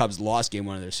 and the Cubs lost game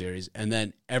one of their series. And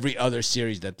then every other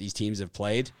series that these teams have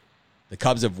played, the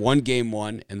Cubs have won game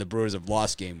one, and the Brewers have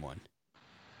lost game one.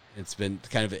 It's been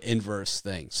kind of an inverse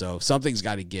thing. So something's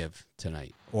got to give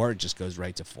tonight, or it just goes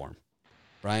right to form.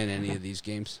 Brian, any of these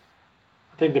games?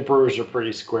 I think the Brewers are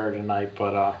pretty square tonight,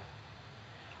 but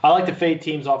I like to fade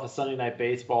teams off of Sunday Night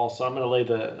Baseball, so I'm going to lay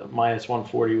the minus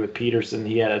 140 with Peterson.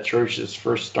 He had a atrocious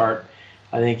first start.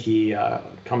 I think he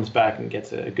comes back and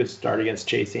gets a good start against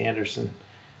Chase Anderson.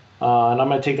 And I'm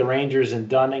going to take the Rangers and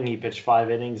Dunning. He pitched 5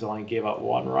 innings, only gave up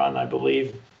 1 run, I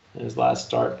believe, in his last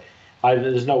start.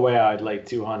 There's no way I'd lay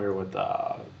 200 with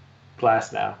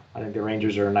Glass now. I think the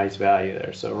Rangers are a nice value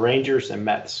there. So Rangers and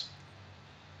Mets.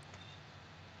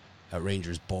 That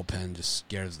Rangers bullpen just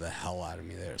scares the hell out of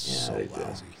me. They're so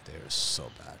lousy. They're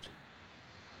so bad.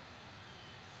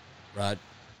 Rod?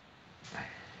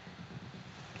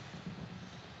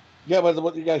 Yeah,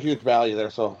 but you got huge value there,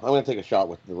 so I'm going to take a shot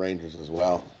with the Rangers as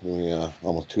well. Give me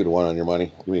almost 2-1 on your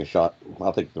money. Give me a shot.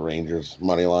 I'll take the Rangers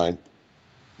money line.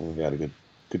 We got a good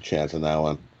chance in that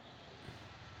one.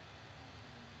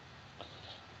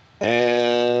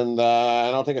 And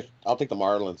I'll take the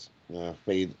Marlins.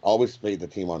 Always fade the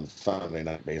team on Sunday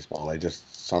Night Baseball. They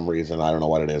just, some reason, I don't know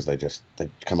what it is. They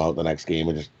come out the next game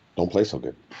and just don't play so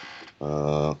good.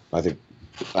 I think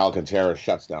Alcantara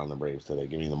shuts down the Braves today.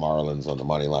 Give me the Marlins on the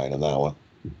money line on that one.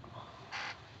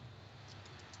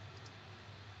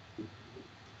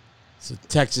 So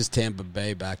Texas Tampa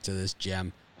Bay, back to this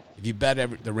gem. If you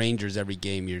bet the Rangers every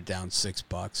game, you're down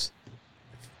 $6.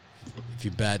 If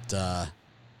you bet the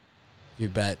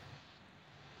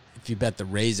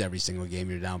Rays every single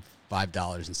game, you're down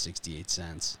 $5.68.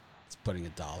 It's putting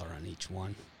 $1 on each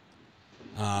one.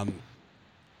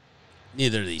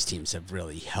 Neither of these teams have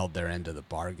really held their end of the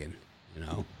bargain.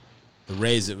 The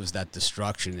Rays, it was that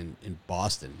destruction in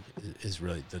Boston is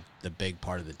really the big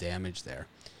part of the damage there.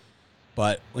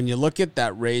 But when you look at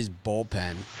that Rays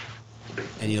bullpen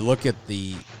and you look at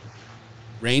the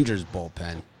Rangers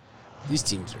bullpen, these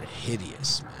teams are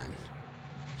hideous, man.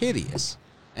 Hideous.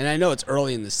 And I know it's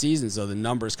early in the season, so the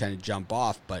numbers kind of jump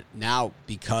off. But now,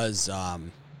 because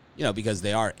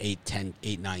they are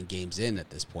 8, 9 games in at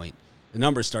this point, the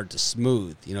numbers start to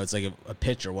smooth. It's like a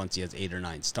pitcher once he has 8 or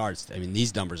 9 starts. I mean,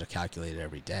 these numbers are calculated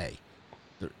every day.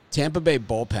 The Tampa Bay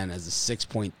bullpen has a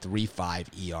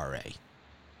 6.35 ERA.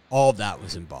 All of that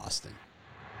was in Boston.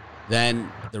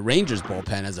 Then the Rangers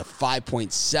bullpen has a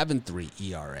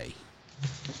 5.73 ERA.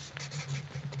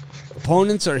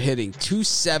 Opponents are hitting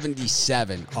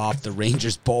 277 off the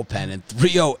Rangers bullpen and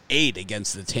 308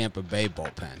 against the Tampa Bay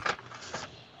bullpen.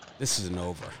 This is an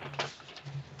over.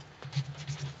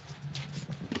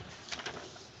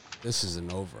 This is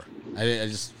an over. I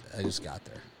just got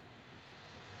there.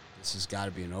 This has got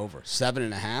to be an over.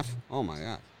 7.5? Oh my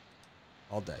God.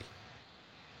 All day.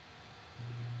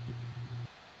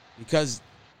 Because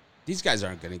these guys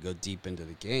aren't going to go deep into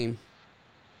the game.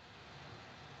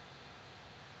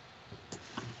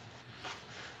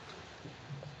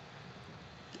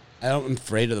 I'm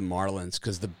afraid of the Marlins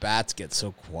because the bats get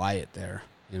so quiet there,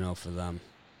 for them,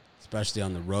 especially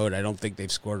on the road. I don't think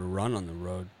they've scored a run on the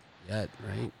road yet,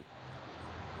 right?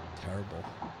 Terrible.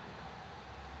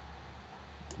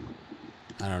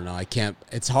 I don't know.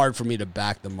 It's hard for me to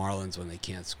back the Marlins when they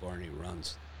can't score any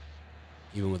runs,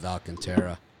 even with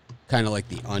Alcantara. Kind of like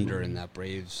the under in that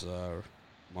Braves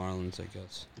Marlins, I guess,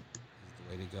 is the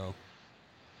way to go.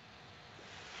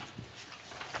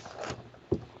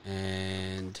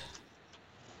 And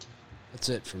that's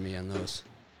it for me on those.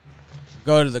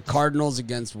 Go to the Cardinals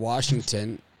against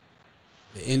Washington,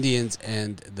 the Indians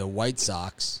and the White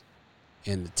Sox,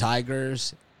 and the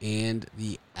Tigers and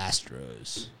the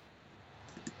Astros.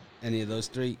 Any of those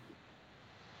three?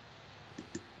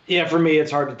 Yeah, for me,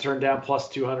 it's hard to turn down plus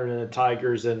 200 in the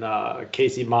Tigers. And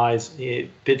Casey Mize,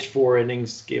 he pitched 4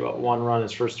 innings, gave up 1 run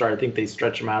his first start. I think they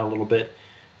stretch him out a little bit.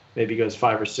 Maybe goes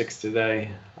 5 or 6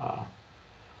 today.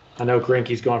 I know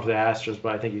Greinke's going for the Astros,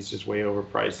 but I think he's just way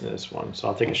overpriced in this one. So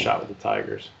I'll take a shot with the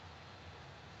Tigers.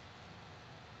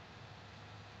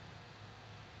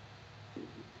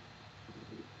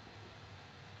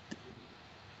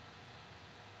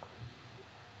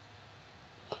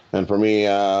 And for me,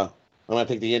 I'm going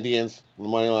to take the Indians on the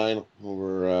money line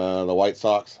over the White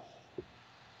Sox.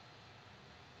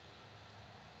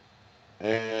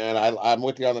 And I'm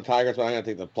with you on the Tigers, but I'm going to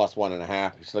take the plus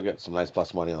 1.5. You still get some nice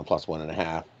plus money on the plus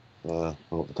 1.5. I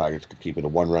hope the Tigers could keep it a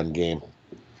one-run game.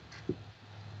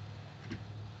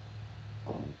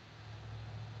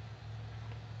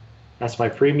 That's my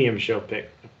premium show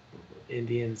pick.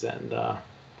 Indians and the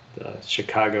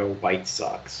Chicago White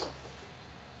Sox.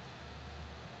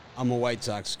 I'm a White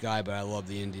Sox guy, but I love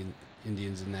the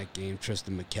Indians in that game.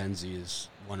 Tristan McKenzie is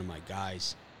one of my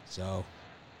guys, so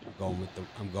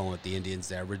I'm going with the Indians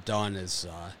there. Rodon is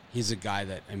he's a guy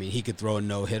that, I mean, he could throw a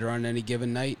no-hitter on any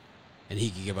given night, and he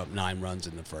could give up 9 runs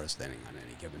in the first inning on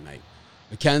any given night.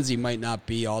 McKenzie might not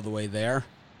be all the way there,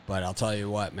 but I'll tell you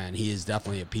what, man, he is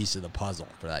definitely a piece of the puzzle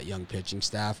for that young pitching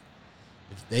staff.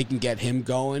 If they can get him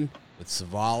going with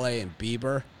Savale and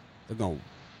Bieber,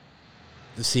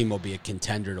 this team will be a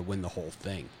contender to win the whole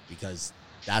thing, because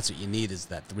that's what you need, is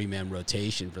that 3-man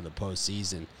rotation for the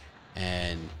postseason,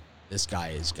 and this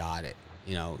guy has got it.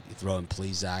 You know, you throw in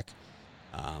Plesac,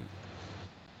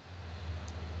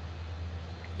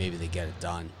 maybe they get it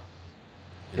done.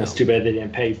 That's too bad they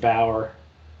didn't pay Bauer.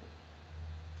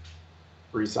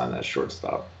 Re-sign that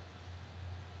shortstop.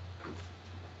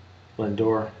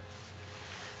 Lindor.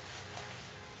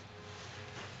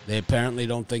 They apparently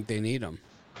don't think they need him.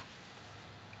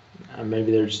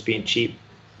 Maybe they're just being cheap.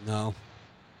 No,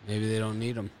 maybe they don't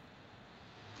need him.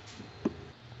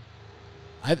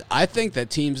 I think that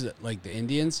teams that, like the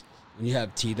Indians, when you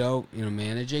have Tito,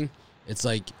 managing, it's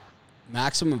like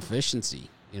maximum efficiency,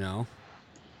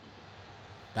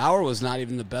 Bauer was not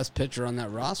even the best pitcher on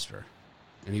that roster,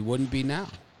 and he wouldn't be now.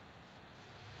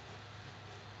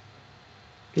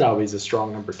 No, he's a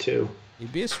strong number 2.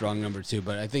 He'd be a strong number 2,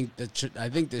 but I think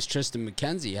this Tristan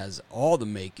McKenzie has all the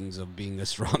makings of being a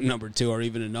strong number 2 or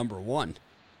even a number 1.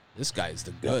 This guy's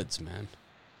the goods, man.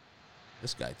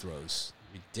 This guy throws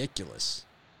ridiculous.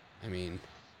 I mean,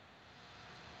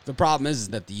 the problem is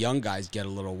that the young guys get a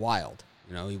little wild.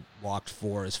 He walked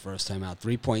 4 his first time out,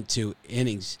 3.2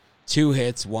 innings, 2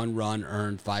 hits, 1 run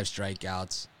earned, 5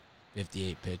 strikeouts,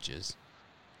 58 pitches.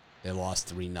 They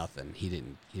lost 3-0. He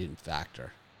didn't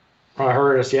factor. I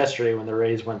heard us yesterday when the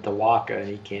Rays went to Waka and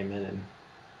he came in and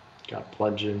got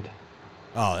bludgeoned.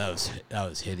 Oh, that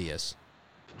was hideous.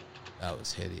 That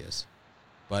was hideous.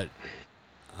 But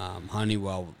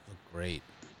Honeywell looked great,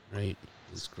 right?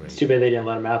 It was great. It's too bad they didn't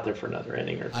let him out there for another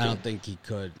inning or 2. I don't think he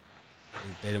could.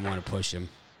 They didn't want to push him.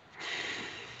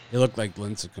 He looked like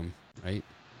Lincecum, right?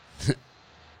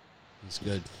 He's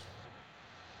good.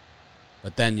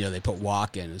 But then, they put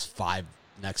Walk in as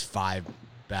next 5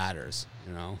 batters,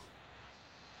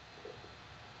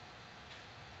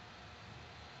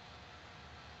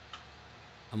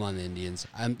 I'm on the Indians.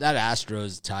 That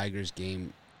Astros-Tigers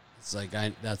game, it's like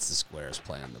that's the squarest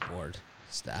play on the board.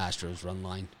 It's the Astros run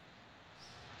line.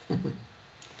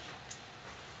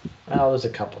 Well, there's a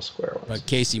couple square ones. But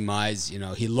Casey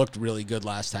Mize, he looked really good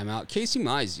last time out. Casey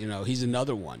Mize, he's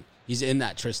another one. He's in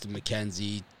that Tristan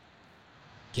McKenzie,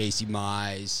 Casey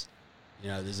Mize.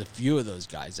 There's a few of those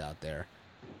guys out there.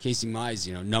 Casey Mize,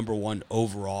 number 1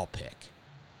 overall pick.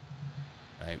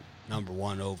 Right? Number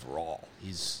 1 overall.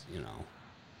 He's,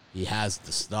 he has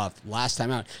the stuff. Last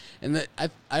time out. And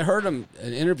I heard an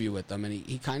interview with him, and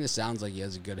he kind of sounds like he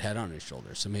has a good head on his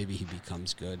shoulder, so maybe he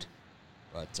becomes good.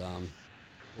 But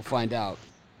we'll find out.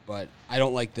 But I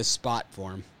don't like this spot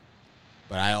for him.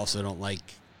 But I also don't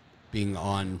like being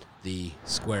on the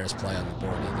squarest play on the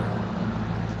board either.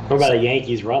 What about a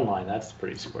Yankees run line? That's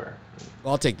pretty square.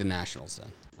 Well, I'll take the Nationals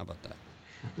then. How about that?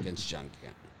 Against John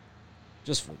Gant.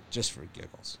 Just for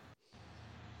giggles.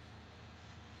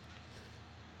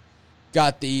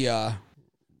 Got the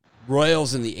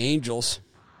Royals and the Angels.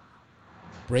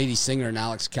 Brady Singer and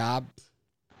Alex Cobb.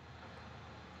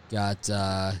 Got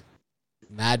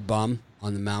Mad Bum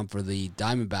on the mound for the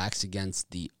Diamondbacks against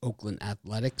the Oakland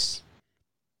Athletics.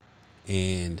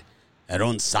 And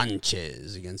Aaron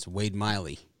Sanchez against Wade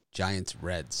Miley. Giants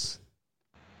Reds.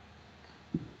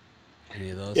 Any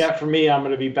of those? Yeah, for me, I'm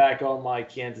going to be back on my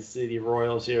Kansas City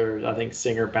Royals here. I think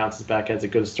Singer bounces back, has a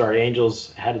good start.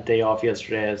 Angels had a day off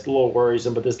yesterday. It's a little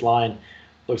worrisome, but this line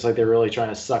looks like they're really trying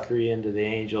to sucker you into the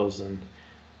Angels. And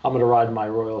I'm going to ride my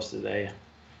Royals today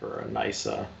for a nice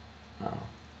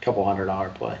couple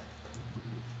 $100 play.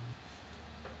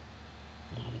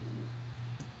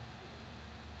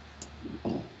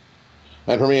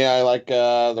 And for me, I like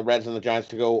the Reds and the Giants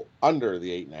to go under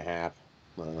the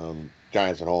 8.5.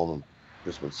 Giants at home have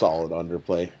just been solid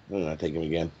underplay. I'm going to take them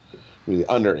again. Really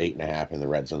under 8.5 in the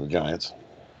Reds and the Giants.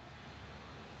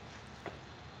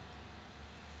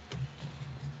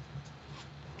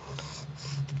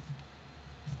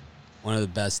 One of the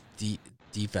best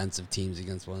defensive teams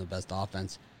against one of the best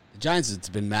offense. The Giants, it's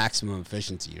been maximum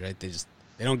efficiency, right? They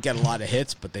don't get a lot of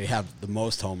hits, but they have the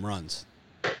most home runs.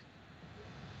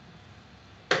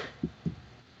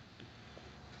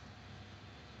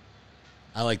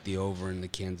 I like the over in the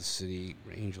Kansas City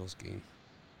Angels game.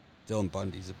 Dylan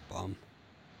Bundy's a bum.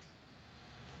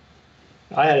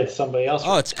 I had somebody else.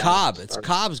 Oh, it's Cobb. It's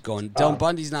Cobb's going. Dylan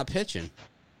Bundy's not pitching.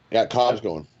 Yeah, Cobb's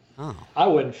going. Oh. I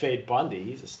wouldn't fade Bundy.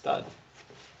 He's a stud.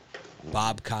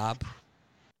 Bob Cobb.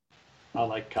 I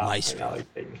like Cobb. Maestro. I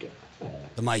like fading him.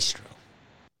 The Maestro.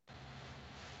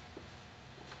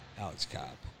 Alex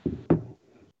Cobb.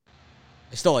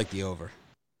 I still like the over.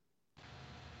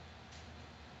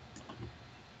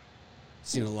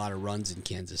 Seen a lot of runs in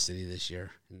Kansas City this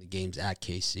year in the games at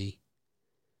KC.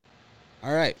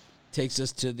 All right. Takes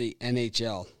us to the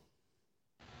NHL.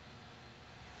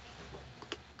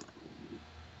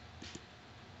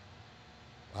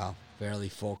 Wow, fairly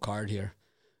full card here.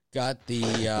 Got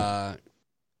the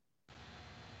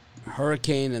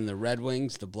Hurricane and the Red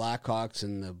Wings, the Blackhawks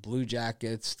and the Blue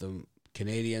Jackets, the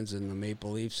Canadians and the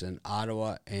Maple Leafs, and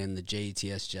Ottawa and the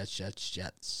JETS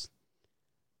Jets.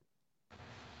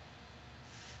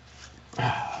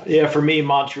 Yeah, for me,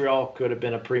 Montreal could have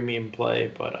been a premium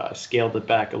play, but I scaled it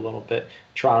back a little bit.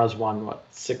 Toronto's won,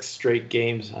 6 straight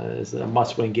games. It's a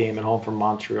must-win game at home for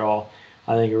Montreal.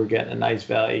 I think we're getting a nice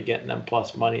value, getting them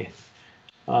plus money.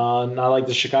 And I like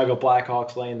the Chicago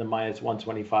Blackhawks laying the minus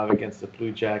 125 against the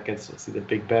Blue Jackets. I see the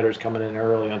big bettors coming in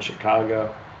early on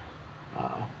Chicago.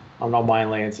 I don't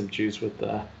mind laying some juice with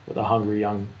a hungry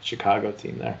young Chicago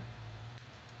team there.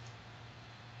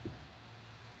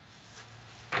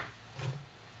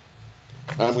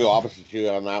 I'm going to go opposite you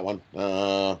on that one.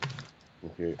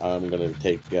 I'm going to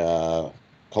take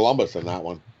Columbus in that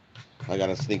one. I got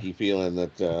a sneaky feeling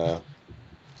that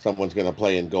someone's going to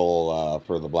play in goal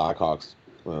for the Blackhawks.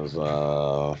 And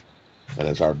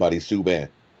it's our buddy Subban.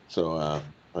 So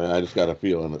I just got a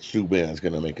feeling that Subban is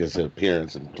going to make his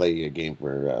appearance and play a game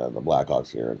for the Blackhawks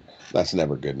here. And that's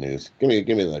never good news. Give me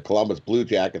the Columbus Blue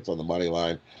Jackets on the money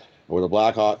line with the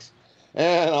Blackhawks.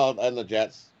 And the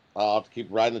Jets. I'll have to keep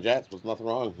riding the Jets. There's nothing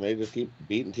wrong. They just keep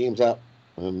beating teams up.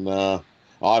 And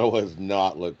Ottawa has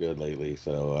not looked good lately.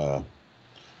 So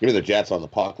give me the Jets on the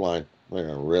puck line. They're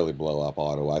going to really blow up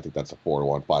Ottawa. I think that's a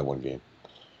 4-1, 5-1 game.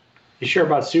 You sure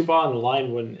about Subban? The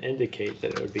line wouldn't indicate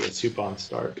that it would be a Subban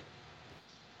start.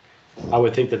 I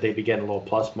would think that they'd be getting a little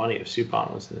plus money if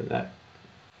Subban was in the net.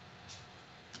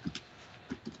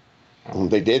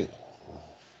 They did.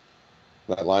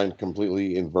 That line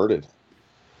completely inverted.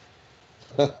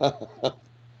 It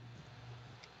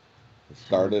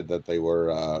started that they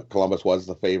were Columbus was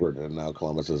the favorite, and now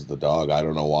Columbus is the dog. I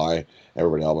don't know why.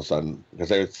 Everybody all of a sudden, because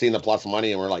they've seen the plus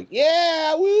money and we're like,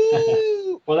 yeah,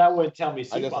 woo! Well, that wouldn't tell me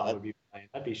Subban would be playing.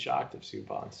 I'd be shocked if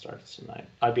Subban starts tonight.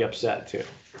 I'd be upset too.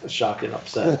 Shocked and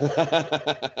upset.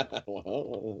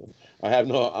 Well, I have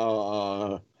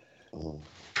no.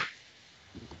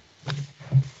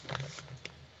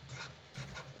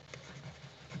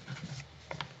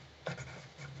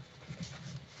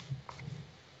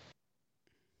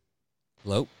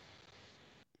 Hello?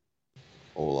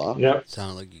 Hola. Yep.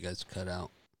 Sounded like you guys cut out.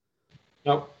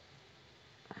 Nope.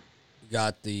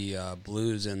 Got the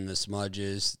Blues and the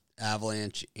Smudges,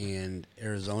 Avalanche and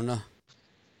Arizona,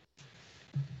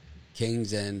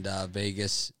 Kings and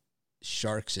Vegas,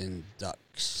 Sharks and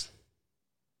Ducks.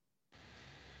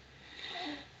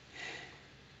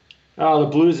 Oh, the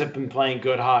Blues have been playing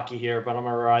good hockey here, but I'm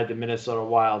going to ride the Minnesota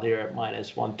Wild here at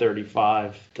minus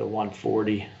 135 to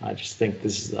 140. I just think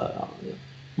this is a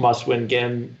must-win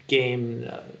game.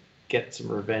 Get some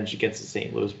revenge against the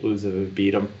St. Louis Blues that have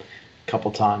beat them a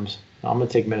couple times. I'm going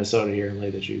to take Minnesota here and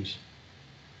lay the juice.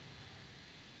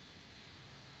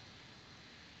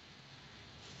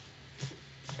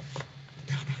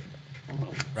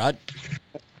 Rod?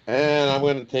 And I'm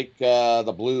going to take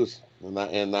the Blues in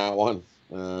that one.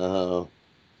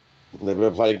 They've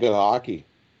been playing good hockey.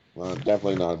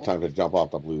 Definitely not time to jump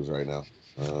off the Blues right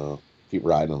now. Keep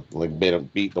riding them. Like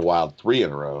beat the Wild 3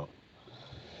 in a row.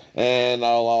 And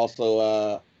I'll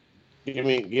also give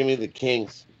me the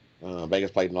Kings. Vegas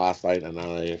played last night, and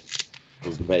I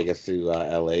was Vegas to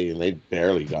LA, and they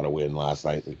barely got a win last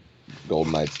night. The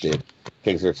Golden Knights did.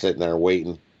 Kings are sitting there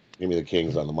waiting. Give me the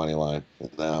Kings on the money line. And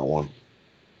that one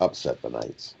upset the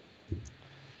Knights.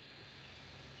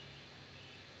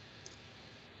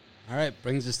 All right,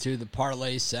 brings us to the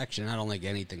parlay section. I don't like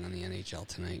anything on the NHL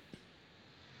tonight.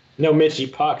 No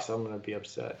Mitchie pucks. I'm going to be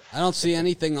upset. I don't see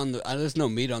anything on the. There's no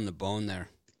meat on the bone there.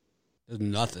 There's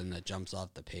nothing that jumps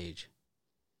off the page.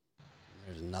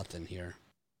 There's nothing here.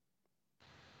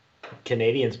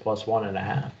 Canadians plus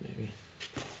 1.5, maybe.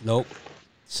 Nope.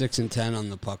 6 and 10 on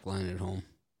the puck line at home.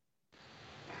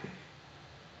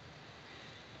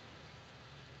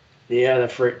 Yeah,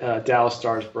 the Dallas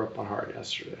Stars broke my heart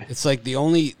yesterday. It's like the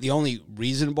only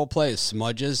reasonable play is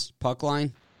Smudges puck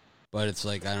line, but it's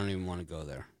like I don't even want to go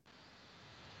there.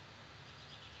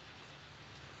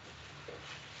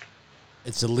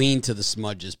 It's a lean to the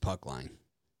Smudges puck line.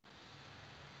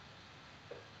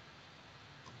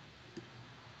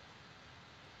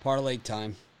 Parlay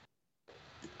time.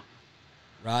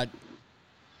 Rod?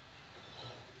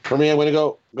 For me, I'm going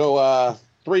to go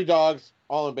 3 dogs,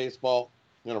 all in baseball.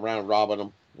 I'm going to round robin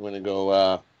them. I'm going to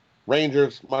go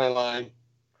Rangers, money line,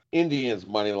 Indians,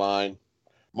 money line,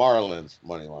 Marlins,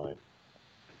 money line.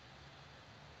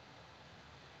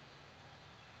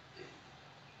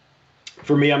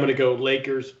 For me, I'm going to go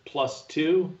Lakers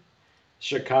 +2,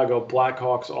 Chicago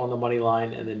Blackhawks on the money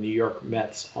line, and the New York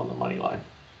Mets on the money line.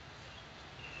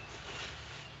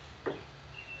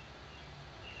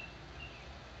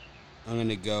 I'm going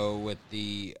to go with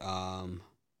the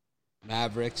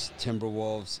Mavericks,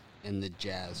 Timberwolves, and the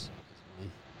Jazz.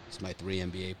 It's my 3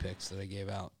 NBA picks that I gave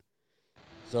out.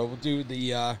 So we'll do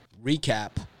the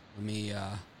recap. Let me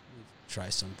try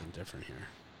something different here.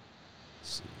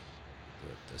 Let's see.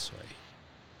 Do it this way.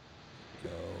 Go.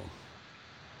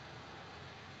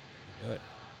 Do it.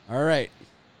 All right.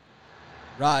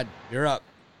 Rod, you're up.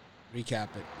 Recap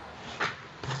it.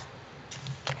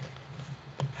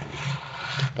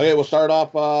 Okay, we'll start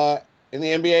off in the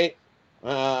NBA.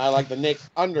 I like the Knicks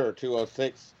under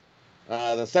 206. The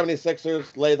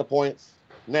 76ers lay the points.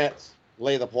 Nets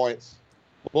lay the points.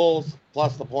 Bulls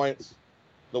plus the points.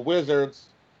 The Wizards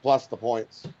plus the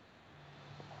points.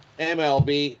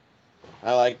 MLB,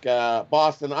 I like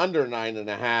Boston under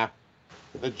 9.5.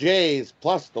 The Jays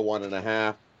plus the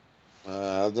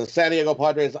 1.5. The San Diego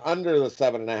Padres under the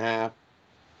 7.5.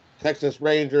 Texas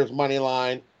Rangers money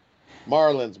line.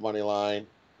 Marlins money line.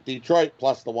 Detroit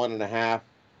plus the 1.5.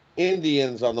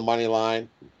 Indians on the money line.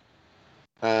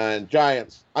 And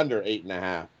Giants under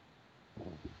 8.5.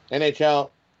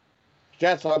 NHL,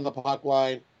 Jets on the puck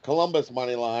line. Columbus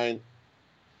money line.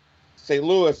 St.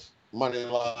 Louis money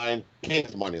line.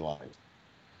 Kings money line.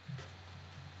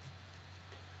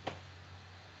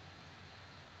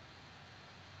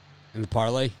 And the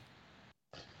parlay?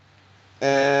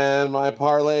 And my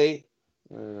parlay,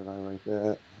 where did I write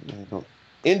that?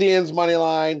 Indians money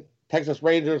line, Texas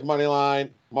Rangers money line,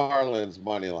 Marlins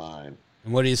money line.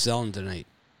 And what are you selling tonight?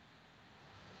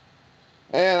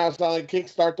 And I'm selling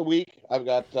kickstart the week. I've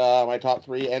got my top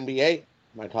 3 NBA,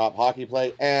 my top hockey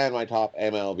play, and my top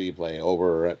MLB play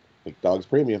over at Big Dogs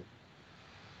Premium.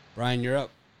 Brian, you're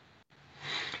up.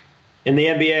 In the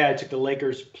NBA, I took the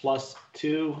Lakers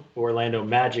 +2, Orlando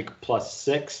Magic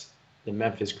 +6, the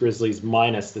Memphis Grizzlies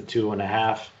minus the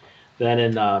 2.5. Then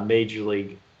in Major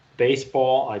League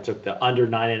Baseball, I took the under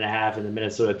 9.5 in the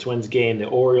Minnesota Twins game, the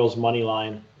Orioles money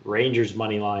line, Rangers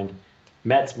money line,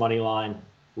 Mets money line,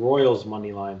 Royals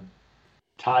money line,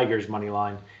 Tigers money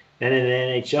line. Then in the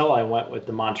NHL, I went with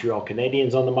the Montreal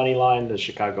Canadiens on the money line, the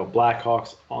Chicago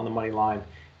Blackhawks on the money line,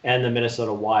 and the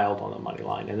Minnesota Wild on the money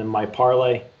line. And then my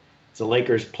parlay, it's the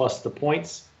Lakers plus the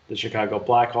points, the Chicago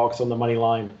Blackhawks on the money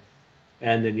line,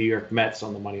 and the New York Mets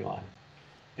on the money line.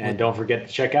 And don't forget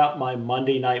to check out my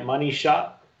Monday Night Money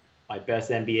Shot, my best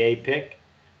NBA pick,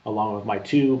 along with my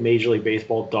 2 Major League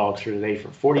Baseball dogs for today for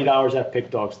 $40 at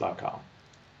pickdogs.com.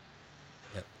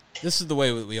 Yep. This is the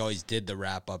way we always did the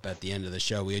wrap-up at the end of the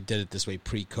show. We did it this way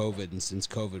pre-COVID, and since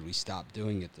COVID, we stopped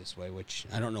doing it this way, which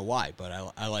I don't know why, but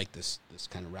I like this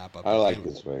kind of wrap-up. I like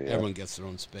this way, yeah. Everyone gets their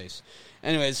own space.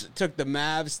 Anyways, took the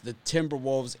Mavs, the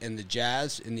Timberwolves, and the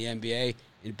Jazz in the NBA.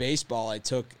 In baseball, I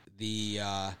took the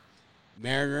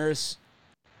Mariners,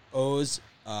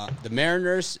 the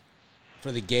Mariners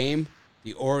for the game,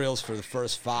 the Orioles for the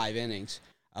first 5 innings.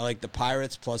 I like the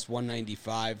Pirates plus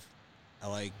 195. I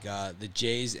like the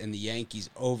Jays and the Yankees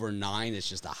over 9. It's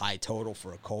just a high total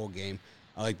for a cold game.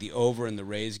 I like the over in the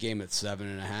Rays game at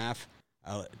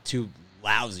 7.5. 2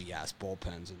 lousy ass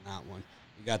bullpens in that one.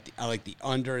 I like the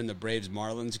under in the Braves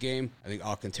Marlins game. I think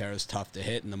Alcantara's tough to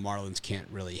hit, and the Marlins can't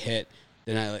really hit.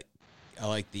 Then I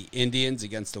like the Indians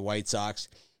against the White Sox,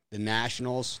 the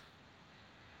Nationals,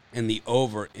 and the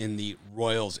over in the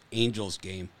Royals-Angels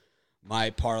game. My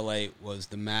parlay was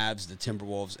the Mavs, the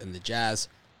Timberwolves, and the Jazz.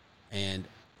 And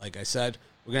like I said,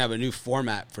 we're going to have a new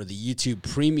format for the YouTube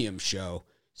Premium show.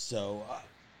 So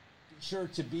be sure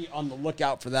to be on the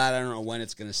lookout for that. I don't know when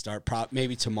it's going to start.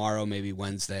 Maybe tomorrow, maybe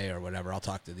Wednesday or whatever. I'll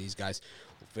talk to these guys.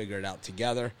 We'll figure it out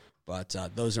together. But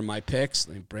those are my picks.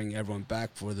 Let me bring everyone back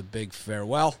for the big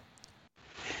farewell.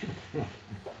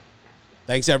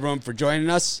 thanks everyone for joining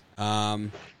us.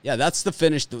 Yeah, that's the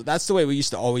finish. That's the way we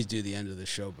used to always do the end of the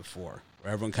show before,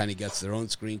 where everyone kind of gets their own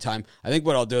screen time. I think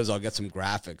what I'll do is I'll get some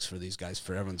graphics for these guys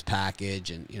for everyone's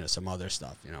package and some other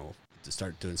stuff. To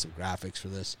start doing some graphics for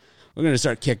this. We're going to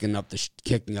start kicking up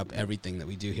everything that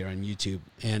we do here on YouTube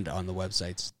and on the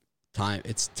websites.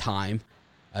 It's time.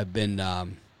 I've been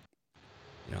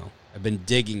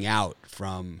digging out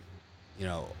from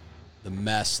the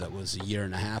mess that was a year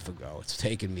and a half ago. It's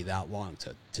taken me that long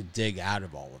to dig out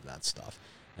of all of that stuff.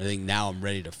 I think now I'm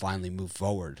ready to finally move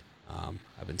forward.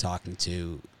 I've been talking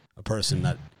to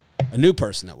a new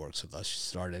person that works with us. She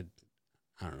started,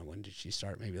 I don't know, when did she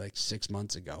start? Maybe like 6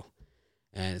 months ago.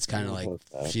 And it's kind of like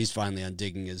she's finally on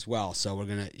digging as well. So we're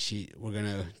gonna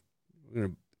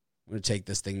take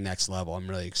this thing next level. I'm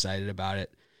really excited about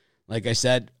it. Like I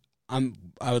said, I'm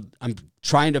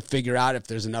trying to figure out if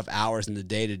there's enough hours in the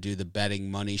day to do the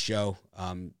betting money show.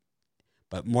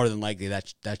 But more than likely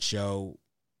that show,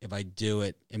 if I do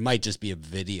it, it might just be a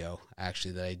video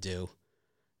actually that I do,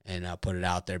 and I'll put it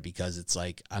out there because it's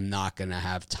like I'm not gonna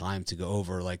have time to go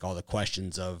over like all the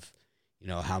questions of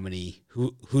how many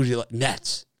who do you like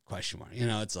Nets ?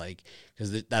 It's like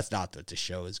because that's not what the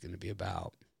show is going to be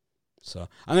about. So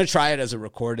I'm gonna try it as a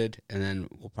recorded, and then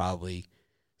we'll probably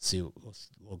see.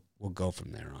 We'll go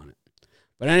from there on it.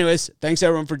 But anyways, thanks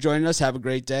everyone for joining us. Have a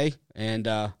great day, and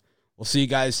we'll see you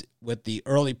guys with the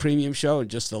early premium show in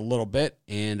just a little bit.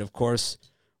 And of course,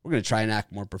 we're gonna try and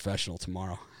act more professional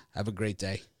tomorrow. Have a great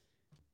day.